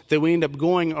slopes that we end up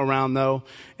going around, though,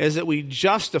 is that we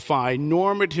justify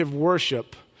normative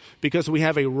worship because we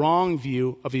have a wrong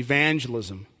view of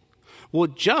evangelism. We'll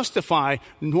justify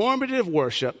normative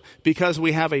worship because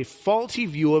we have a faulty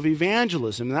view of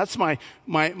evangelism. And that's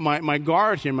my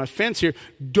guard here, my fence here.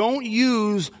 Don't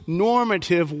use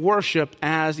normative worship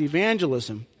as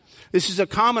evangelism. This is a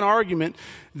common argument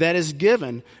that is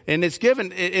given. And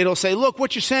it'll say, look,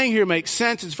 what you're saying here makes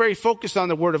sense. It's very focused on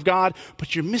the Word of God,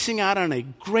 but you're missing out on a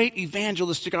great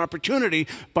evangelistic opportunity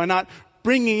by not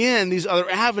bringing in these other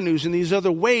avenues and these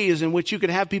other ways in which you could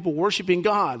have people worshiping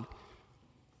God.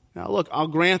 Now, look, I'll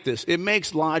grant this. It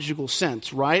makes logical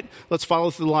sense, right? Let's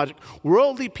follow through the logic.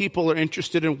 Worldly people are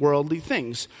interested in worldly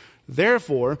things.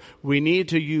 Therefore, we need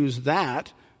to use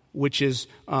that which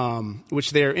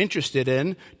they are interested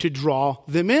in to draw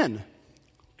them in.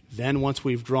 Then once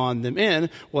we've drawn them in,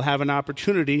 we'll have an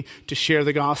opportunity to share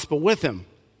the gospel with them.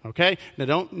 Okay? Now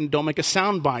don't make a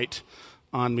soundbite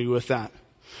on me with that.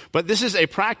 But this is a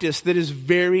practice that is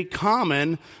very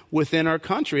common within our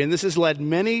country. And this has led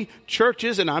many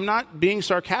churches, and I'm not being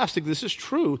sarcastic, this is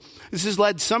true. This has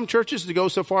led some churches to go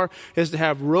so far as to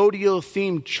have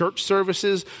rodeo-themed church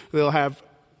services. They'll have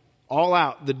all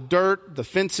out, the dirt, the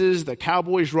fences, the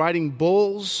cowboys riding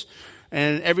bulls.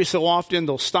 And every so often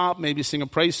they'll stop, maybe sing a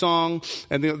praise song,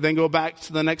 and then go back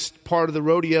to the next part of the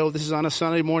rodeo. This is on a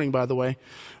Sunday morning, by the way.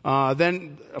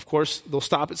 Then, of course, they'll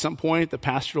stop at some point. The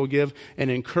pastor will give an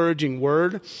encouraging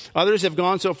word. Others have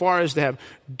gone so far as to have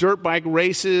dirt bike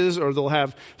races, or they'll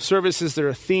have services that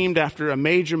are themed after a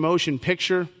major motion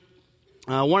picture.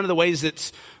 One of the ways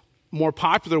that's more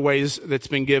popular ways that's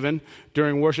been given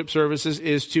during worship services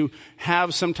is to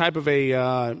have some type of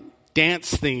a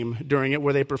dance theme during it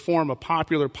where they perform a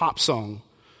popular pop song.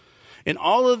 And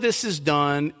all of this is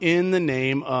done in the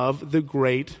name of the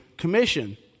Great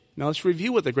Commission. Now let's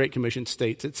review what the Great Commission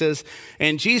states. It says,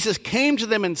 "And Jesus came to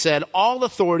them and said, 'All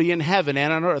authority in heaven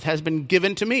and on earth has been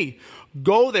given to me.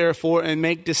 Go therefore and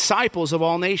make disciples of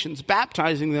all nations,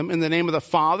 baptizing them in the name of the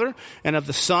Father and of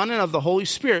the Son and of the Holy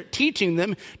Spirit, teaching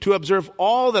them to observe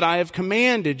all that I have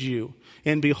commanded you.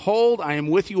 And behold, I am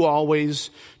with you always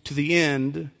to the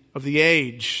end of the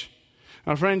age.'"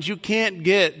 Now, friends, you can't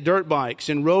get dirt bikes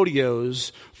and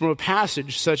rodeos from a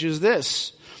passage such as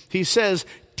this. He says,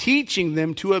 teaching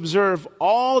them to observe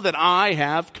all that I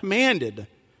have commanded.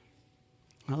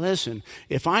 Now listen,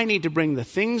 if I need to bring the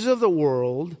things of the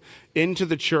world into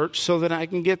the church so that I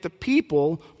can get the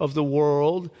people of the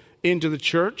world into the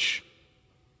church,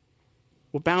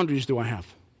 what boundaries do I have?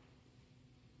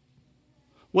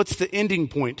 What's the ending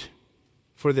point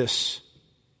for this?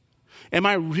 Am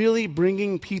I really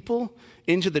bringing people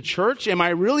into the church? Am I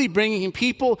really bringing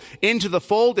people into the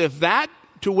fold if that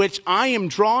to which I am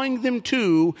drawing them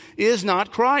to is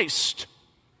not Christ?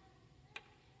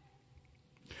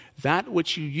 That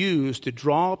which you use to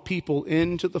draw people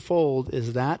into the fold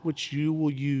is that which you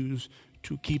will use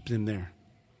to keep them there.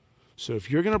 So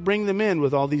if you're going to bring them in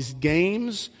with all these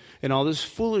games and all this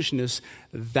foolishness,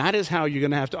 that is how you're going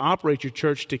to have to operate your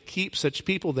church to keep such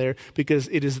people there, because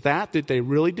it is that they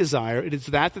really desire, it is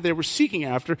that they were seeking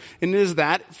after, and it is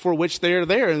that for which they are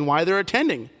there and why they're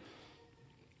attending.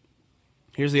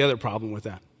 Here's the other problem with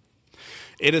that.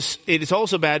 It is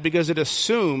also bad because it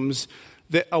assumes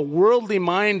that a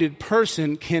worldly-minded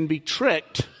person can be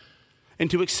tricked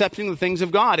into accepting the things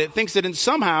of God. It thinks that in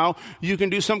somehow you can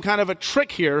do some kind of a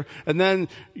trick here, and then,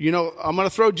 I'm going to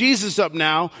throw Jesus up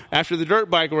now after the dirt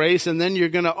bike race, and then you're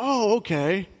going to,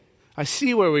 okay, I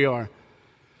see where we are.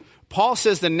 Paul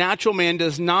says the natural man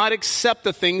does not accept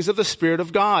the things of the Spirit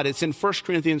of God. It's in 1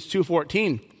 Corinthians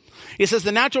 2:14. He says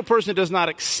the natural person does not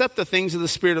accept the things of the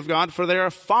Spirit of God, for they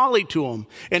are folly to him,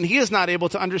 and he is not able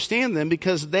to understand them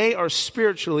because they are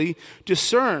spiritually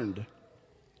discerned.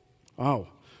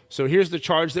 So here's the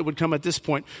charge that would come at this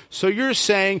point. So you're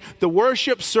saying the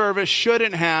worship service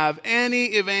shouldn't have any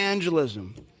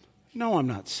evangelism. No, I'm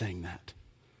not saying that.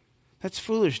 That's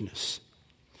foolishness.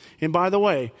 And by the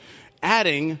way,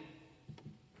 adding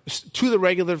to the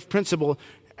regulative principle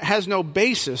has no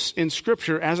basis in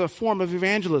Scripture as a form of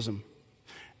evangelism.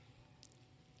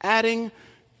 Adding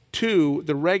to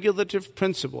the regulative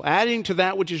principle, adding to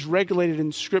that which is regulated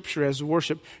in Scripture as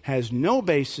worship, has no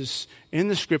basis in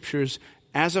the Scriptures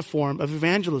as a form of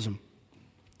evangelism.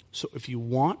 So if you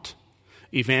want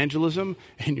evangelism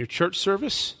in your church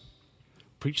service,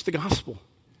 preach the gospel.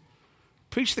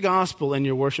 Preach the gospel in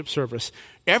your worship service.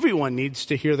 Everyone needs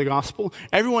to hear the gospel.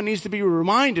 Everyone needs to be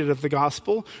reminded of the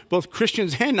gospel, both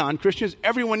Christians and non-Christians.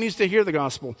 Everyone needs to hear the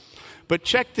gospel. But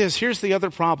check this. Here's the other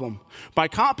problem. By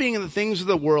copying the things of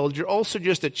the world, you're also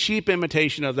just a cheap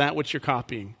imitation of that which you're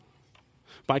copying.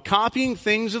 By copying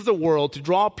things of the world to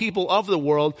draw people of the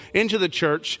world into the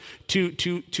church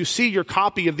to see your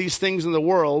copy of these things in the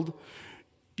world,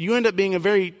 you end up being a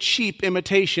very cheap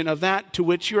imitation of that to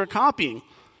which you are copying.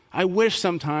 I wish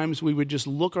sometimes we would just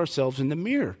look ourselves in the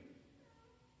mirror.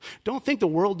 Don't think the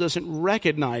world doesn't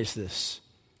recognize this.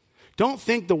 Don't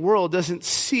think the world doesn't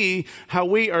see how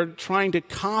we are trying to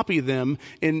copy them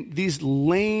in these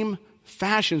lame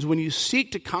fashions. When you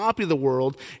seek to copy the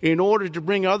world in order to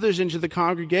bring others into the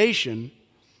congregation,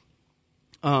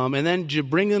 and then to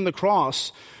bring them the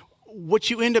cross, what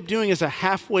you end up doing is a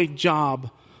halfway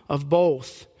job of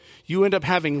both. You end up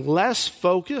having less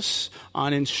focus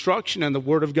on instruction and the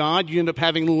Word of God. You end up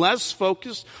having less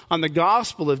focus on the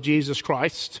gospel of Jesus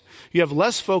Christ. You have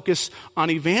less focus on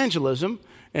evangelism.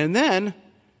 And then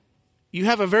you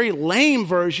have a very lame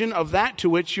version of that to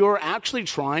which you're actually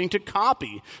trying to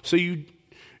copy. So you're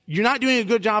not doing a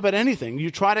good job at anything. You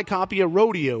try to copy a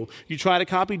rodeo. You try to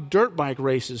copy dirt bike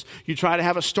races. You try to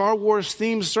have a Star Wars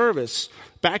themed service.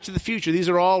 Back to the Future. These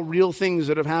are all real things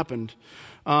that have happened.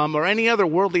 Or any other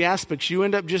worldly aspects. You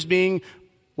end up just being,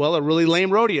 well, a really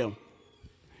lame rodeo.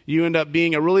 You end up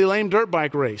being a really lame dirt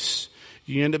bike race.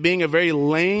 You end up being a very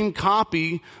lame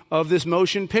copy of this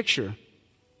motion picture.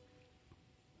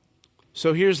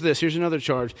 So here's another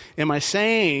charge. Am I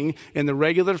saying in the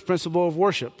regulative principle of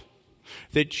worship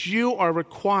that you are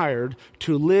required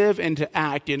to live and to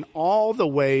act in all the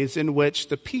ways in which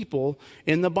the people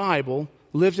in the Bible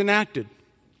lived and acted?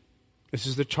 This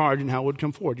is the charge and how it would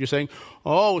come forward. You're saying,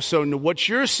 so what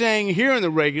you're saying here in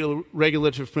the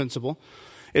regulative principle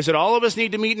is that all of us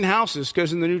need to meet in houses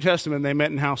because in the New Testament they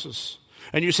met in houses.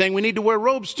 And you're saying we need to wear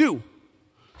robes too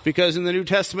because in the New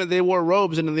Testament they wore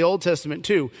robes and in the Old Testament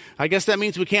too. I guess that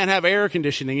means we can't have air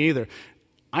conditioning either.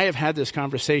 I have had this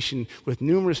conversation with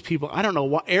numerous people. I don't know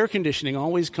why air conditioning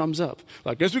always comes up.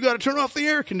 I guess we got to turn off the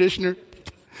air conditioner.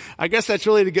 I guess that's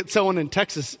really to get someone in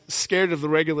Texas scared of the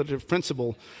regulative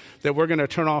principle that we're going to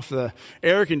turn off the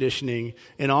air conditioning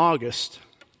in August.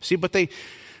 See, but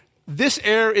this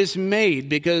error is made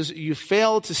because you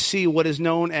fail to see what is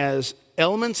known as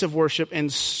elements of worship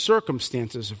and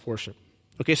circumstances of worship.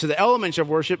 Okay, so the elements of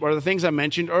worship are the things I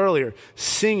mentioned earlier: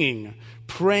 singing,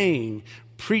 praying,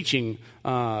 preaching,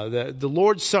 the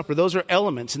Lord's Supper. Those are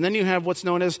elements. And then you have what's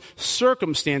known as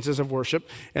circumstances of worship,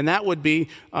 and that would be,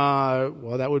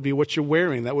 that would be what you're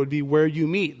wearing. That would be where you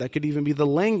meet. That could even be the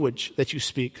language that you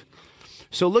speak.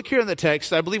 So look here in the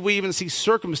text. I believe we even see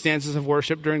circumstances of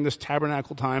worship during this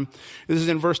tabernacle time. This is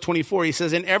in verse 24. He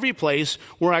says, "In every place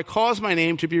where I cause my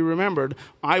name to be remembered,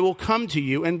 I will come to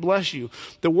you and bless you."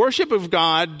 The worship of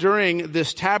God during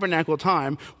this tabernacle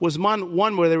time was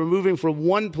one where they were moving from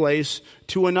one place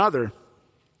to another.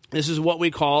 This is what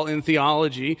we call in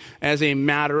theology as a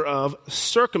matter of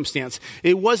circumstance.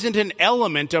 It wasn't an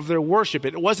element of their worship.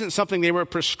 It wasn't something they were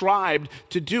prescribed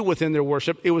to do within their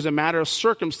worship. It was a matter of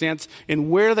circumstance in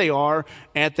where they are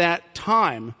at that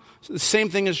time. So the same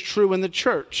thing is true in the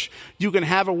church. You can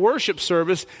have a worship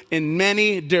service in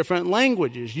many different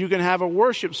languages. You can have a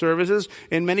worship services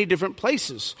in many different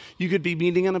places. You could be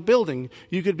meeting in a building.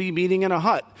 You could be meeting in a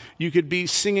hut. You could be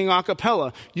singing a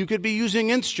cappella. You could be using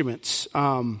instruments.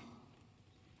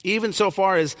 Even so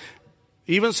far as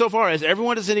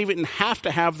everyone doesn't even have to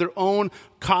have their own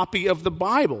copy of the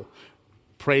Bible.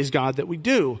 Praise God that we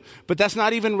do. But that's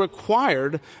not even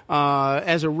required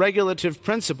as a regulative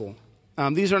principle.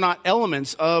 These are not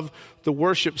elements of the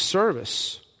worship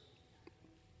service.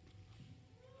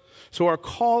 So our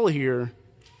call here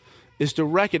is to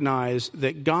recognize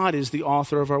that God is the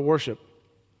author of our worship.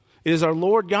 It is our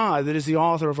Lord God that is the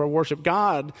author of our worship.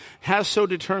 God has so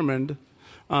determined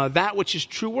that which is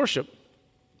true worship.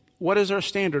 What is our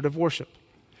standard of worship?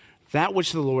 That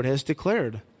which the Lord has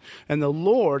declared. And the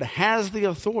Lord has the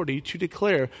authority to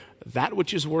declare that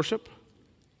which is worship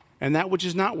and that which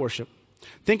is not worship.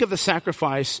 Think of the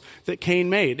sacrifice that Cain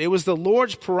made. It was the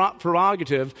Lord's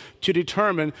prerogative to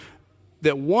determine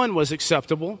that one was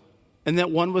acceptable and that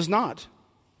one was not.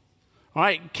 All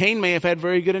right, Cain may have had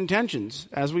very good intentions,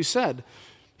 as we said.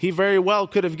 He very well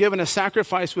could have given a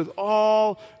sacrifice with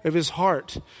all of his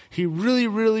heart. He really,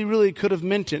 really, really could have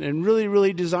meant it and really,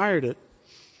 really desired it.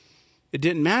 It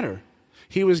didn't matter.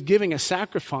 He was giving a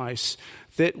sacrifice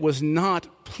that was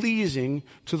not pleasing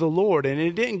to the Lord. And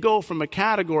it didn't go from a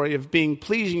category of being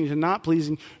pleasing to not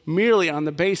pleasing merely on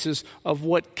the basis of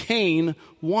what Cain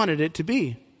wanted it to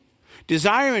be.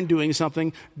 Desire in doing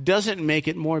something doesn't make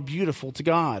it more beautiful to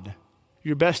God.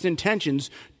 Your best intentions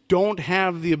don't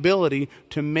have the ability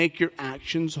to make your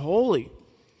actions holy.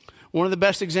 One of the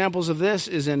best examples of this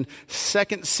is in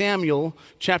 2 Samuel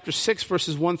chapter 6,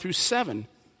 verses 1 through 7.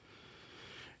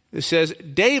 It says,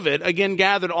 David again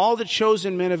gathered all the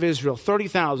chosen men of Israel,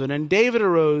 30,000. And David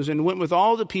arose and went with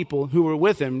all the people who were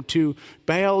with him to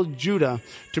Baal Judah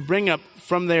to bring up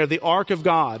from there the ark of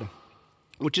God,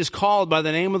 which is called by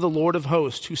the name of the Lord of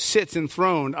hosts, who sits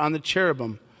enthroned on the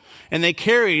cherubim. And they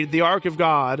carried the ark of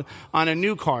God on a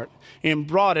new cart and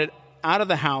brought it out of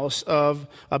the house of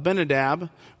Abinadab,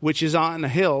 which is on a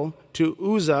hill, to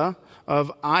Uzzah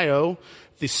of Io.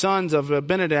 The sons of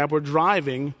Abinadab were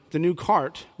driving the new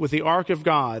cart with the ark of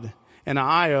God, and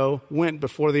Io went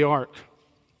before the ark.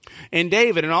 And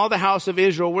David and all the house of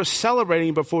Israel were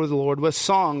celebrating before the Lord with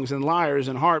songs and lyres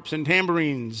and harps and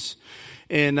tambourines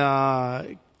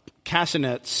and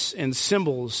castanets and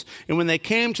cymbals. And when they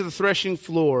came to the threshing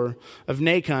floor of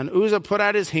Nacon, Uzzah put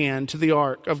out his hand to the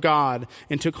ark of God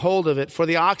and took hold of it, for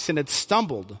the oxen had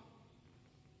stumbled.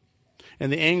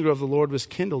 And the anger of the Lord was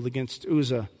kindled against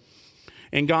Uzzah.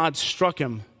 And God struck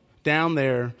him down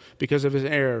there because of his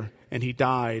error, and he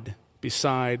died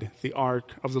beside the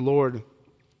ark of the Lord.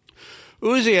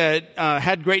 Uzzah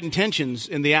had great intentions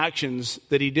in the actions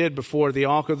that he did before the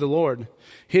ark of the Lord.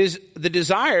 The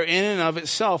desire in and of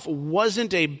itself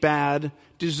wasn't a bad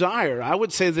desire. I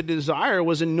would say the desire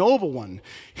was a noble one.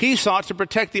 He sought to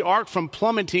protect the ark from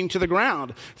plummeting to the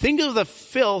ground. Think of the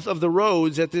filth of the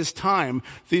roads at this time,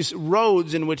 these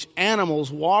roads in which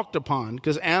animals walked upon,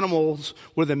 because animals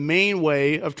were the main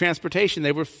way of transportation.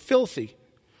 They were filthy.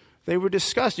 They were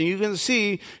disgusting. You can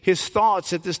see his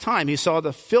thoughts at this time. He saw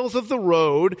the filth of the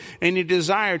road, and he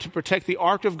desired to protect the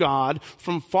ark of God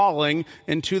from falling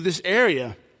into this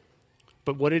area.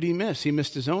 But what did he miss? He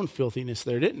missed his own filthiness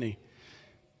there, didn't he?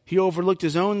 He overlooked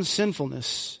his own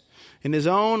sinfulness. And his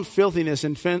own filthiness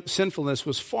and sinfulness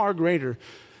was far greater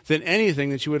than anything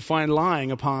that you would find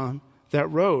lying upon that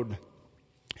road.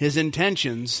 His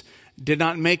intentions did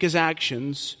not make his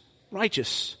actions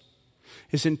righteous.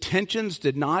 His intentions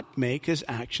did not make his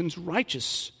actions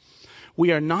righteous.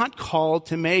 We are not called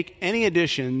to make any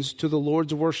additions to the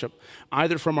Lord's worship,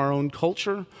 either from our own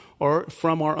culture or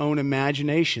from our own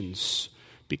imaginations.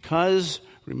 Because,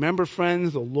 remember,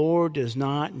 friends, the Lord does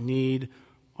not need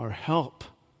our help.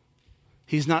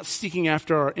 He's not seeking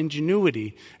after our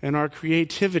ingenuity and our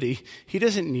creativity. He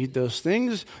doesn't need those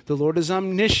things. The Lord is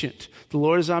omniscient. The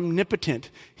Lord is omnipotent.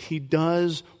 He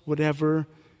does whatever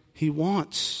he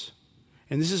wants.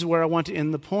 And this is where I want to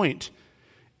end the point.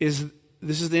 This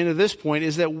is the end of this point,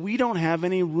 is that we don't have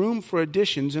any room for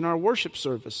additions in our worship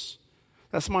service.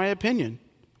 That's my opinion.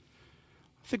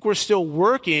 I think we're still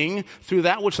working through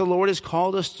that which the Lord has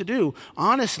called us to do.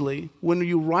 Honestly, when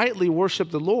you rightly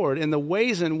worship the Lord in the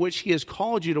ways in which he has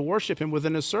called you to worship him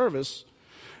within a service,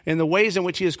 in the ways in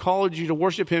which he has called you to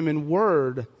worship him in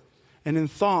word and in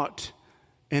thought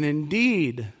and in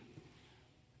deed,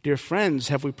 dear friends,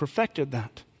 have we perfected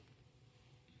that?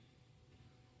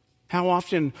 How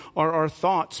often are our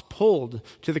thoughts pulled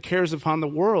to the cares upon the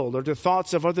world or to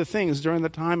thoughts of other things during the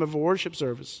time of a worship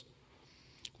service?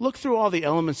 Look through all the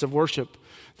elements of worship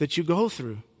that you go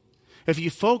through. If you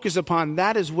focus upon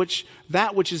that which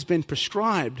has been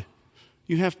prescribed,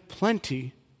 you have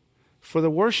plenty for the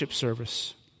worship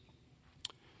service.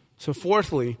 So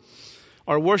fourthly,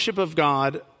 our worship of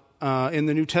God in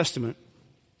the New Testament.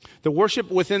 The worship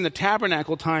within the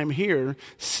tabernacle time here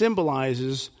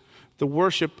symbolizes the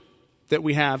worship that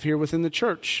we have here within the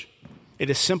church. It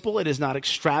is simple. It is not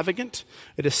extravagant.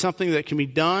 It is something that can be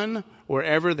done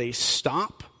wherever they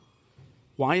stop.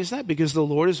 Why is that? Because the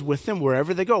Lord is with them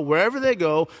wherever they go. Wherever they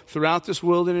go throughout this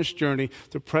wilderness journey,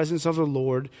 the presence of the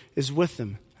Lord is with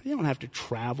them. You don't have to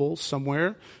travel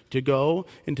somewhere to go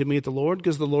and to meet the Lord,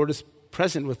 because the Lord is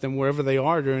present with them wherever they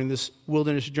are during this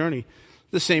wilderness journey.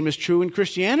 The same is true in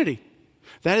Christianity.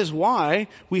 That is why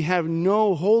we have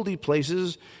no holy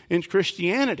places in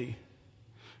Christianity.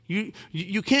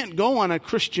 You can't go on a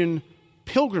Christian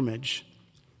pilgrimage.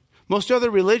 Most other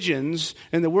religions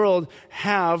in the world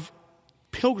have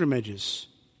pilgrimages.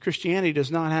 Christianity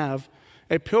does not have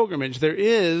a pilgrimage. There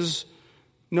is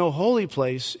no holy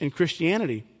place in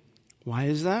Christianity. Why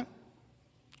is that?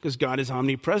 Because God is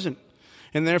omnipresent.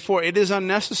 And therefore, it is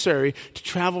unnecessary to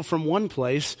travel from one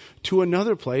place to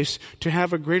another place to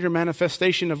have a greater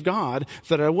manifestation of God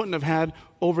that I wouldn't have had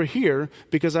over here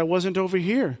because I wasn't over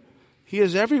here. He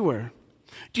is everywhere.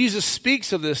 Jesus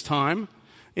speaks of this time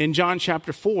in John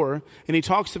chapter 4, and he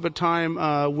talks of a time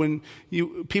when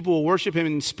people will worship him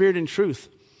in spirit and truth.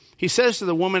 He says to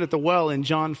the woman at the well in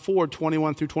John 4,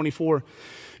 21 through 24,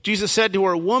 Jesus said to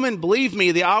her, "Woman, believe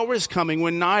me, the hour is coming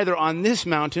when neither on this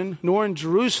mountain nor in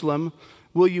Jerusalem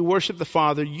will you worship the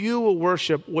Father. You will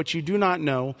worship what you do not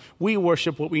know. We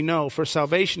worship what we know, for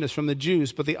salvation is from the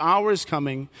Jews. But the hour is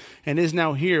coming and is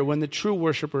now here when the true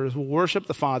worshipers will worship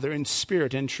the Father in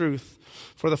spirit and truth.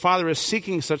 For the Father is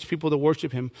seeking such people to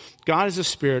worship him. God is a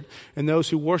spirit, and those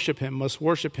who worship him must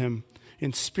worship him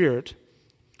in spirit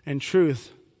and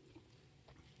truth."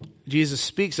 Jesus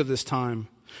speaks of this time.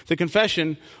 The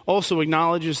confession also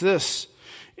acknowledges this.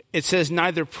 It says,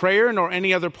 "Neither prayer nor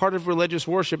any other part of religious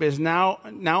worship is now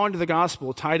under the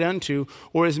gospel, tied unto,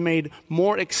 or is made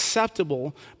more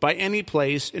acceptable by any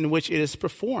place in which it is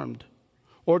performed,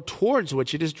 or towards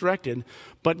which it is directed.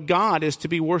 But God is to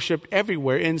be worshipped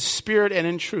everywhere in spirit and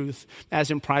in truth,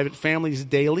 as in private families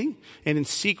daily, and in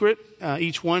secret,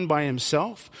 each one by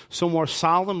himself, so more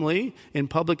solemnly in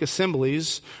public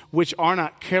assemblies, which are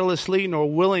not carelessly nor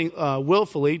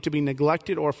willfully to be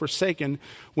neglected or forsaken,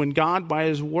 when God by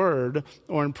his word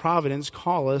or in providence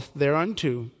calleth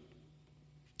thereunto."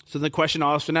 So the question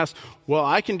I often asked, well,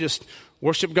 I can just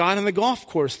worship God in the golf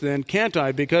course then, can't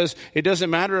I? Because it doesn't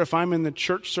matter if I'm in the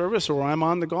church service or I'm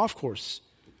on the golf course.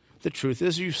 The truth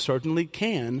is, you certainly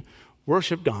can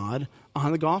worship God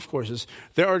on the golf courses.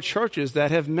 There are churches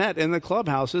that have met in the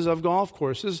clubhouses of golf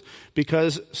courses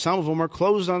because some of them are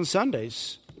closed on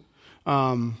Sundays.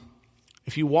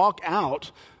 If you walk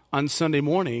out on Sunday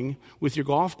morning with your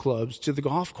golf clubs to the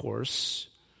golf course,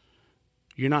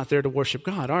 you're not there to worship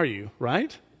God, are you?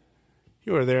 Right?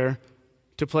 You are there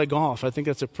to play golf. I think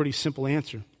that's a pretty simple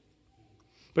answer.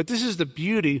 But this is the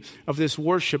beauty of this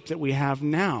worship that we have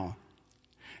now.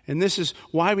 And this is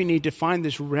why we need to find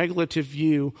this regulative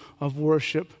view of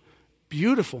worship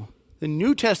beautiful. The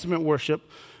New Testament worship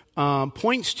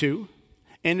points to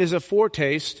and is a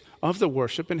foretaste of the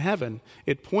worship in heaven.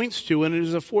 It points to and it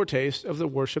is a foretaste of the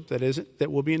worship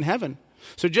that will be in heaven.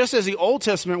 So just as the Old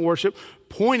Testament worship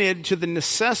pointed to the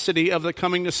necessity of the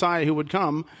coming Messiah who would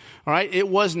come, all right, it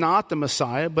was not the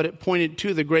Messiah, but it pointed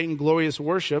to the great and glorious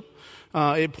worship.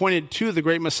 It pointed to the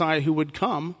great Messiah who would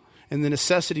come and the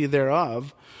necessity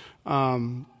thereof.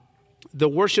 The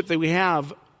worship that we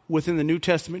have within the New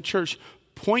Testament church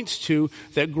points to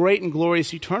that great and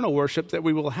glorious eternal worship that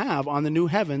we will have on the new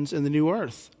heavens and the new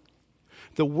earth.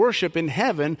 The worship in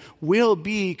heaven will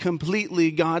be completely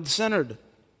God-centered.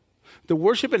 The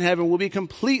worship in heaven will be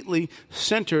completely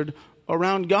centered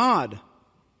around God.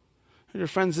 Dear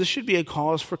friends, this should be a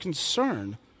cause for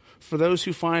concern for those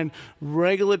who find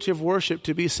regulative worship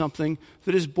to be something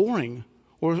that is boring,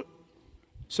 or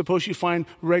suppose you find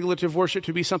regulative worship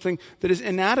to be something that is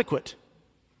inadequate,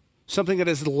 something that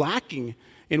is lacking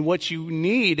in what you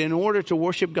need in order to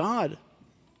worship God.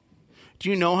 Do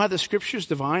you know how the scriptures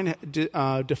define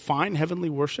heavenly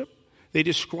worship? They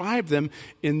describe them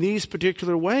in these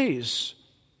particular ways.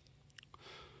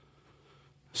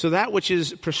 So that which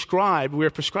is prescribed, we are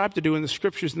prescribed to do in the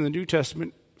scriptures in the New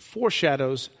Testament,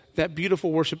 foreshadows that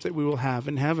beautiful worship that we will have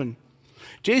in heaven.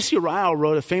 J.C. Ryle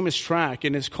wrote a famous tract,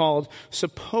 and it's called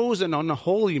 "Suppose an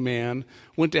Unholy Man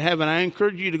Went to Heaven." I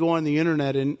encourage you to go on the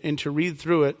internet and to read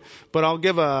through it, but I'll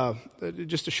give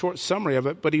just a short summary of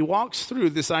it. But he walks through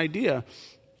this idea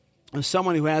of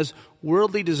someone who has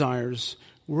worldly desires,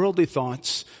 worldly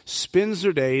thoughts, spends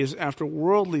their days after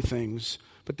worldly things,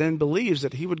 but then believes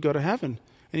that he would go to heaven.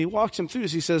 And he walks him through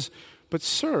this. He says, "But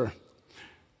sir,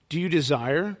 do you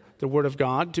desire the word of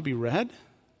God to be read?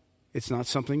 It's not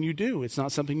something you do. It's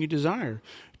not something you desire.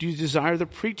 Do you desire the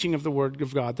preaching of the word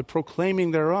of God, the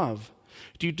proclaiming thereof?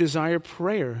 Do you desire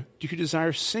prayer? Do you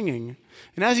desire singing?"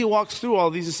 And as he walks through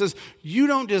all these, he says, you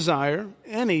don't desire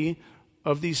any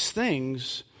of these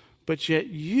things, but yet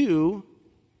you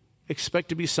expect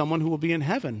to be someone who will be in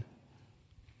heaven,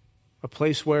 a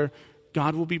place where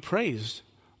God will be praised,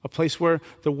 a place where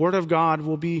the word of God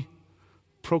will be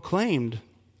proclaimed. And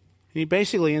he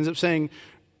basically ends up saying,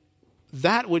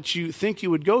 that which you think you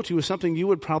would go to is something you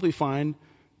would probably find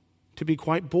to be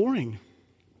quite boring.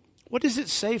 What does it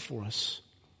say for us?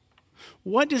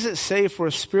 What does it say for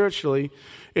us spiritually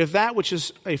if that which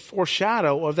is a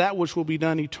foreshadow of that which will be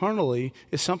done eternally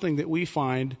is something that we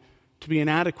find to be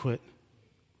inadequate?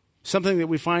 Something that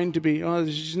we find to be,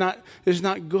 this is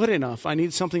not good enough. I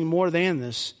need something more than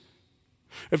this.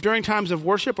 If during times of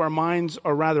worship our minds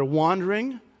are rather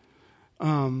wandering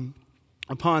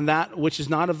upon that which is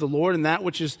not of the Lord, and that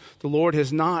which is the Lord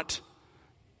has not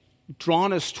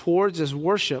drawn us towards as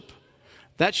worship,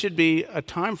 that should be a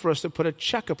time for us to put a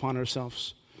check upon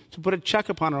ourselves, to put a check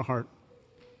upon our heart.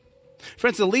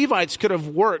 Friends, the Levites could have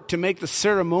worked to make the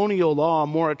ceremonial law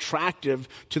more attractive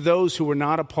to those who were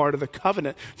not a part of the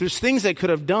covenant. There's things they could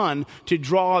have done to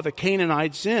draw the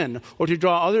Canaanites in, or to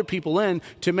draw other people in,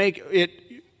 to make it,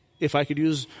 if I could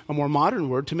use a more modern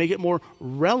word, to make it more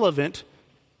relevant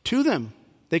to them.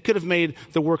 They could have made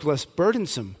the work less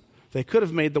burdensome. They could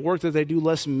have made the work that they do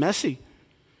less messy.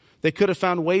 They could have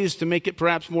found ways to make it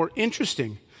perhaps more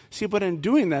interesting. See, but in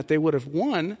doing that, they would have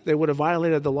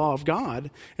violated the law of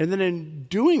God. And then in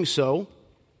doing so,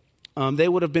 they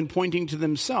would have been pointing to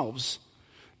themselves.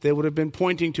 They would have been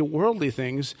pointing to worldly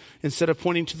things instead of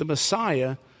pointing to the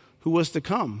Messiah who was to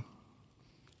come.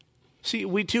 See,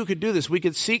 we too could do this. We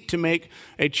could seek to make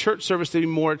a church service to be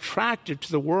more attractive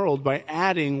to the world by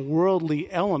adding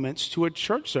worldly elements to a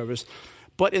church service.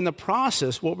 But in the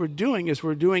process, what we're doing is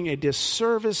we're doing a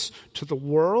disservice to the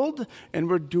world, and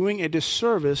we're doing a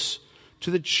disservice to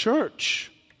the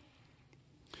church.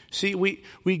 See, we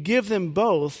give them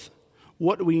both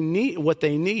what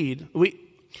they need.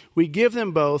 We give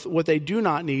them both what they do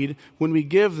not need when we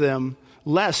give them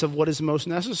less of what is most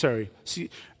necessary.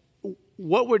 See,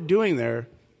 what we're doing there,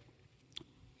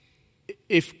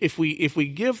 if we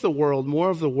give the world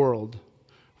more of the world,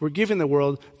 we're giving the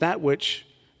world that which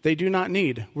they do not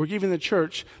need. We're giving the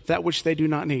church that which they do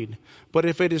not need. But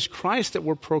if it is Christ that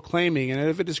we're proclaiming, and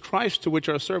if it is Christ to which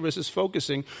our service is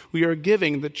focusing, we are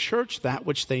giving the church that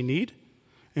which they need,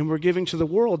 and we're giving to the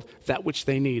world that which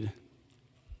they need.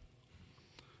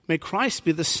 May Christ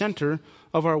be the center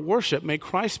of our worship. May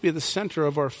Christ be the center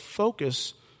of our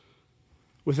focus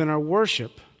within our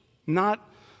worship, not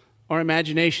our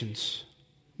imaginations,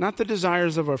 not the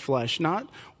desires of our flesh, not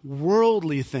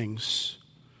worldly things.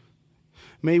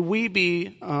 May we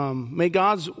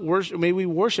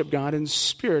worship God in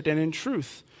spirit and in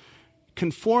truth,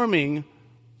 conforming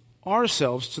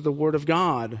ourselves to the Word of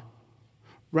God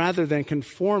rather than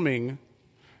conforming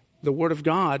the Word of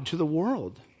God to the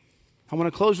world. I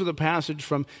want to close with a passage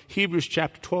from Hebrews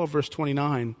chapter 12, verse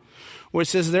 29, where it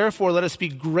says, "Therefore let us be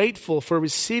grateful for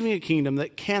receiving a kingdom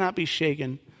that cannot be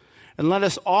shaken, and let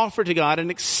us offer to God an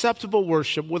acceptable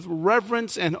worship with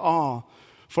reverence and awe.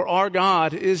 For our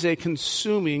God is a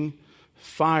consuming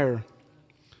fire."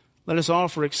 Let us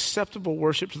offer acceptable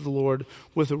worship to the Lord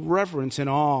with reverence and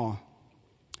awe,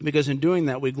 because in doing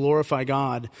that we glorify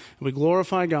God. And we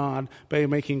glorify God by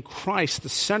making Christ the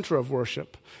center of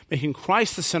worship, making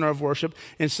Christ the center of worship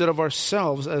instead of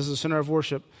ourselves as the center of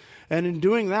worship. And in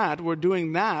doing that, we're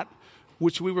doing that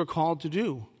which we were called to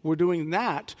do. We're doing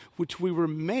that which we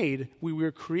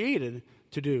were created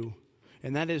to do.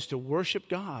 And that is to worship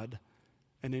God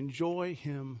and enjoy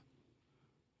Him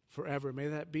forever. May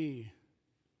that be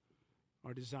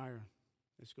our desire.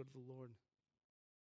 Let's go to the Lord.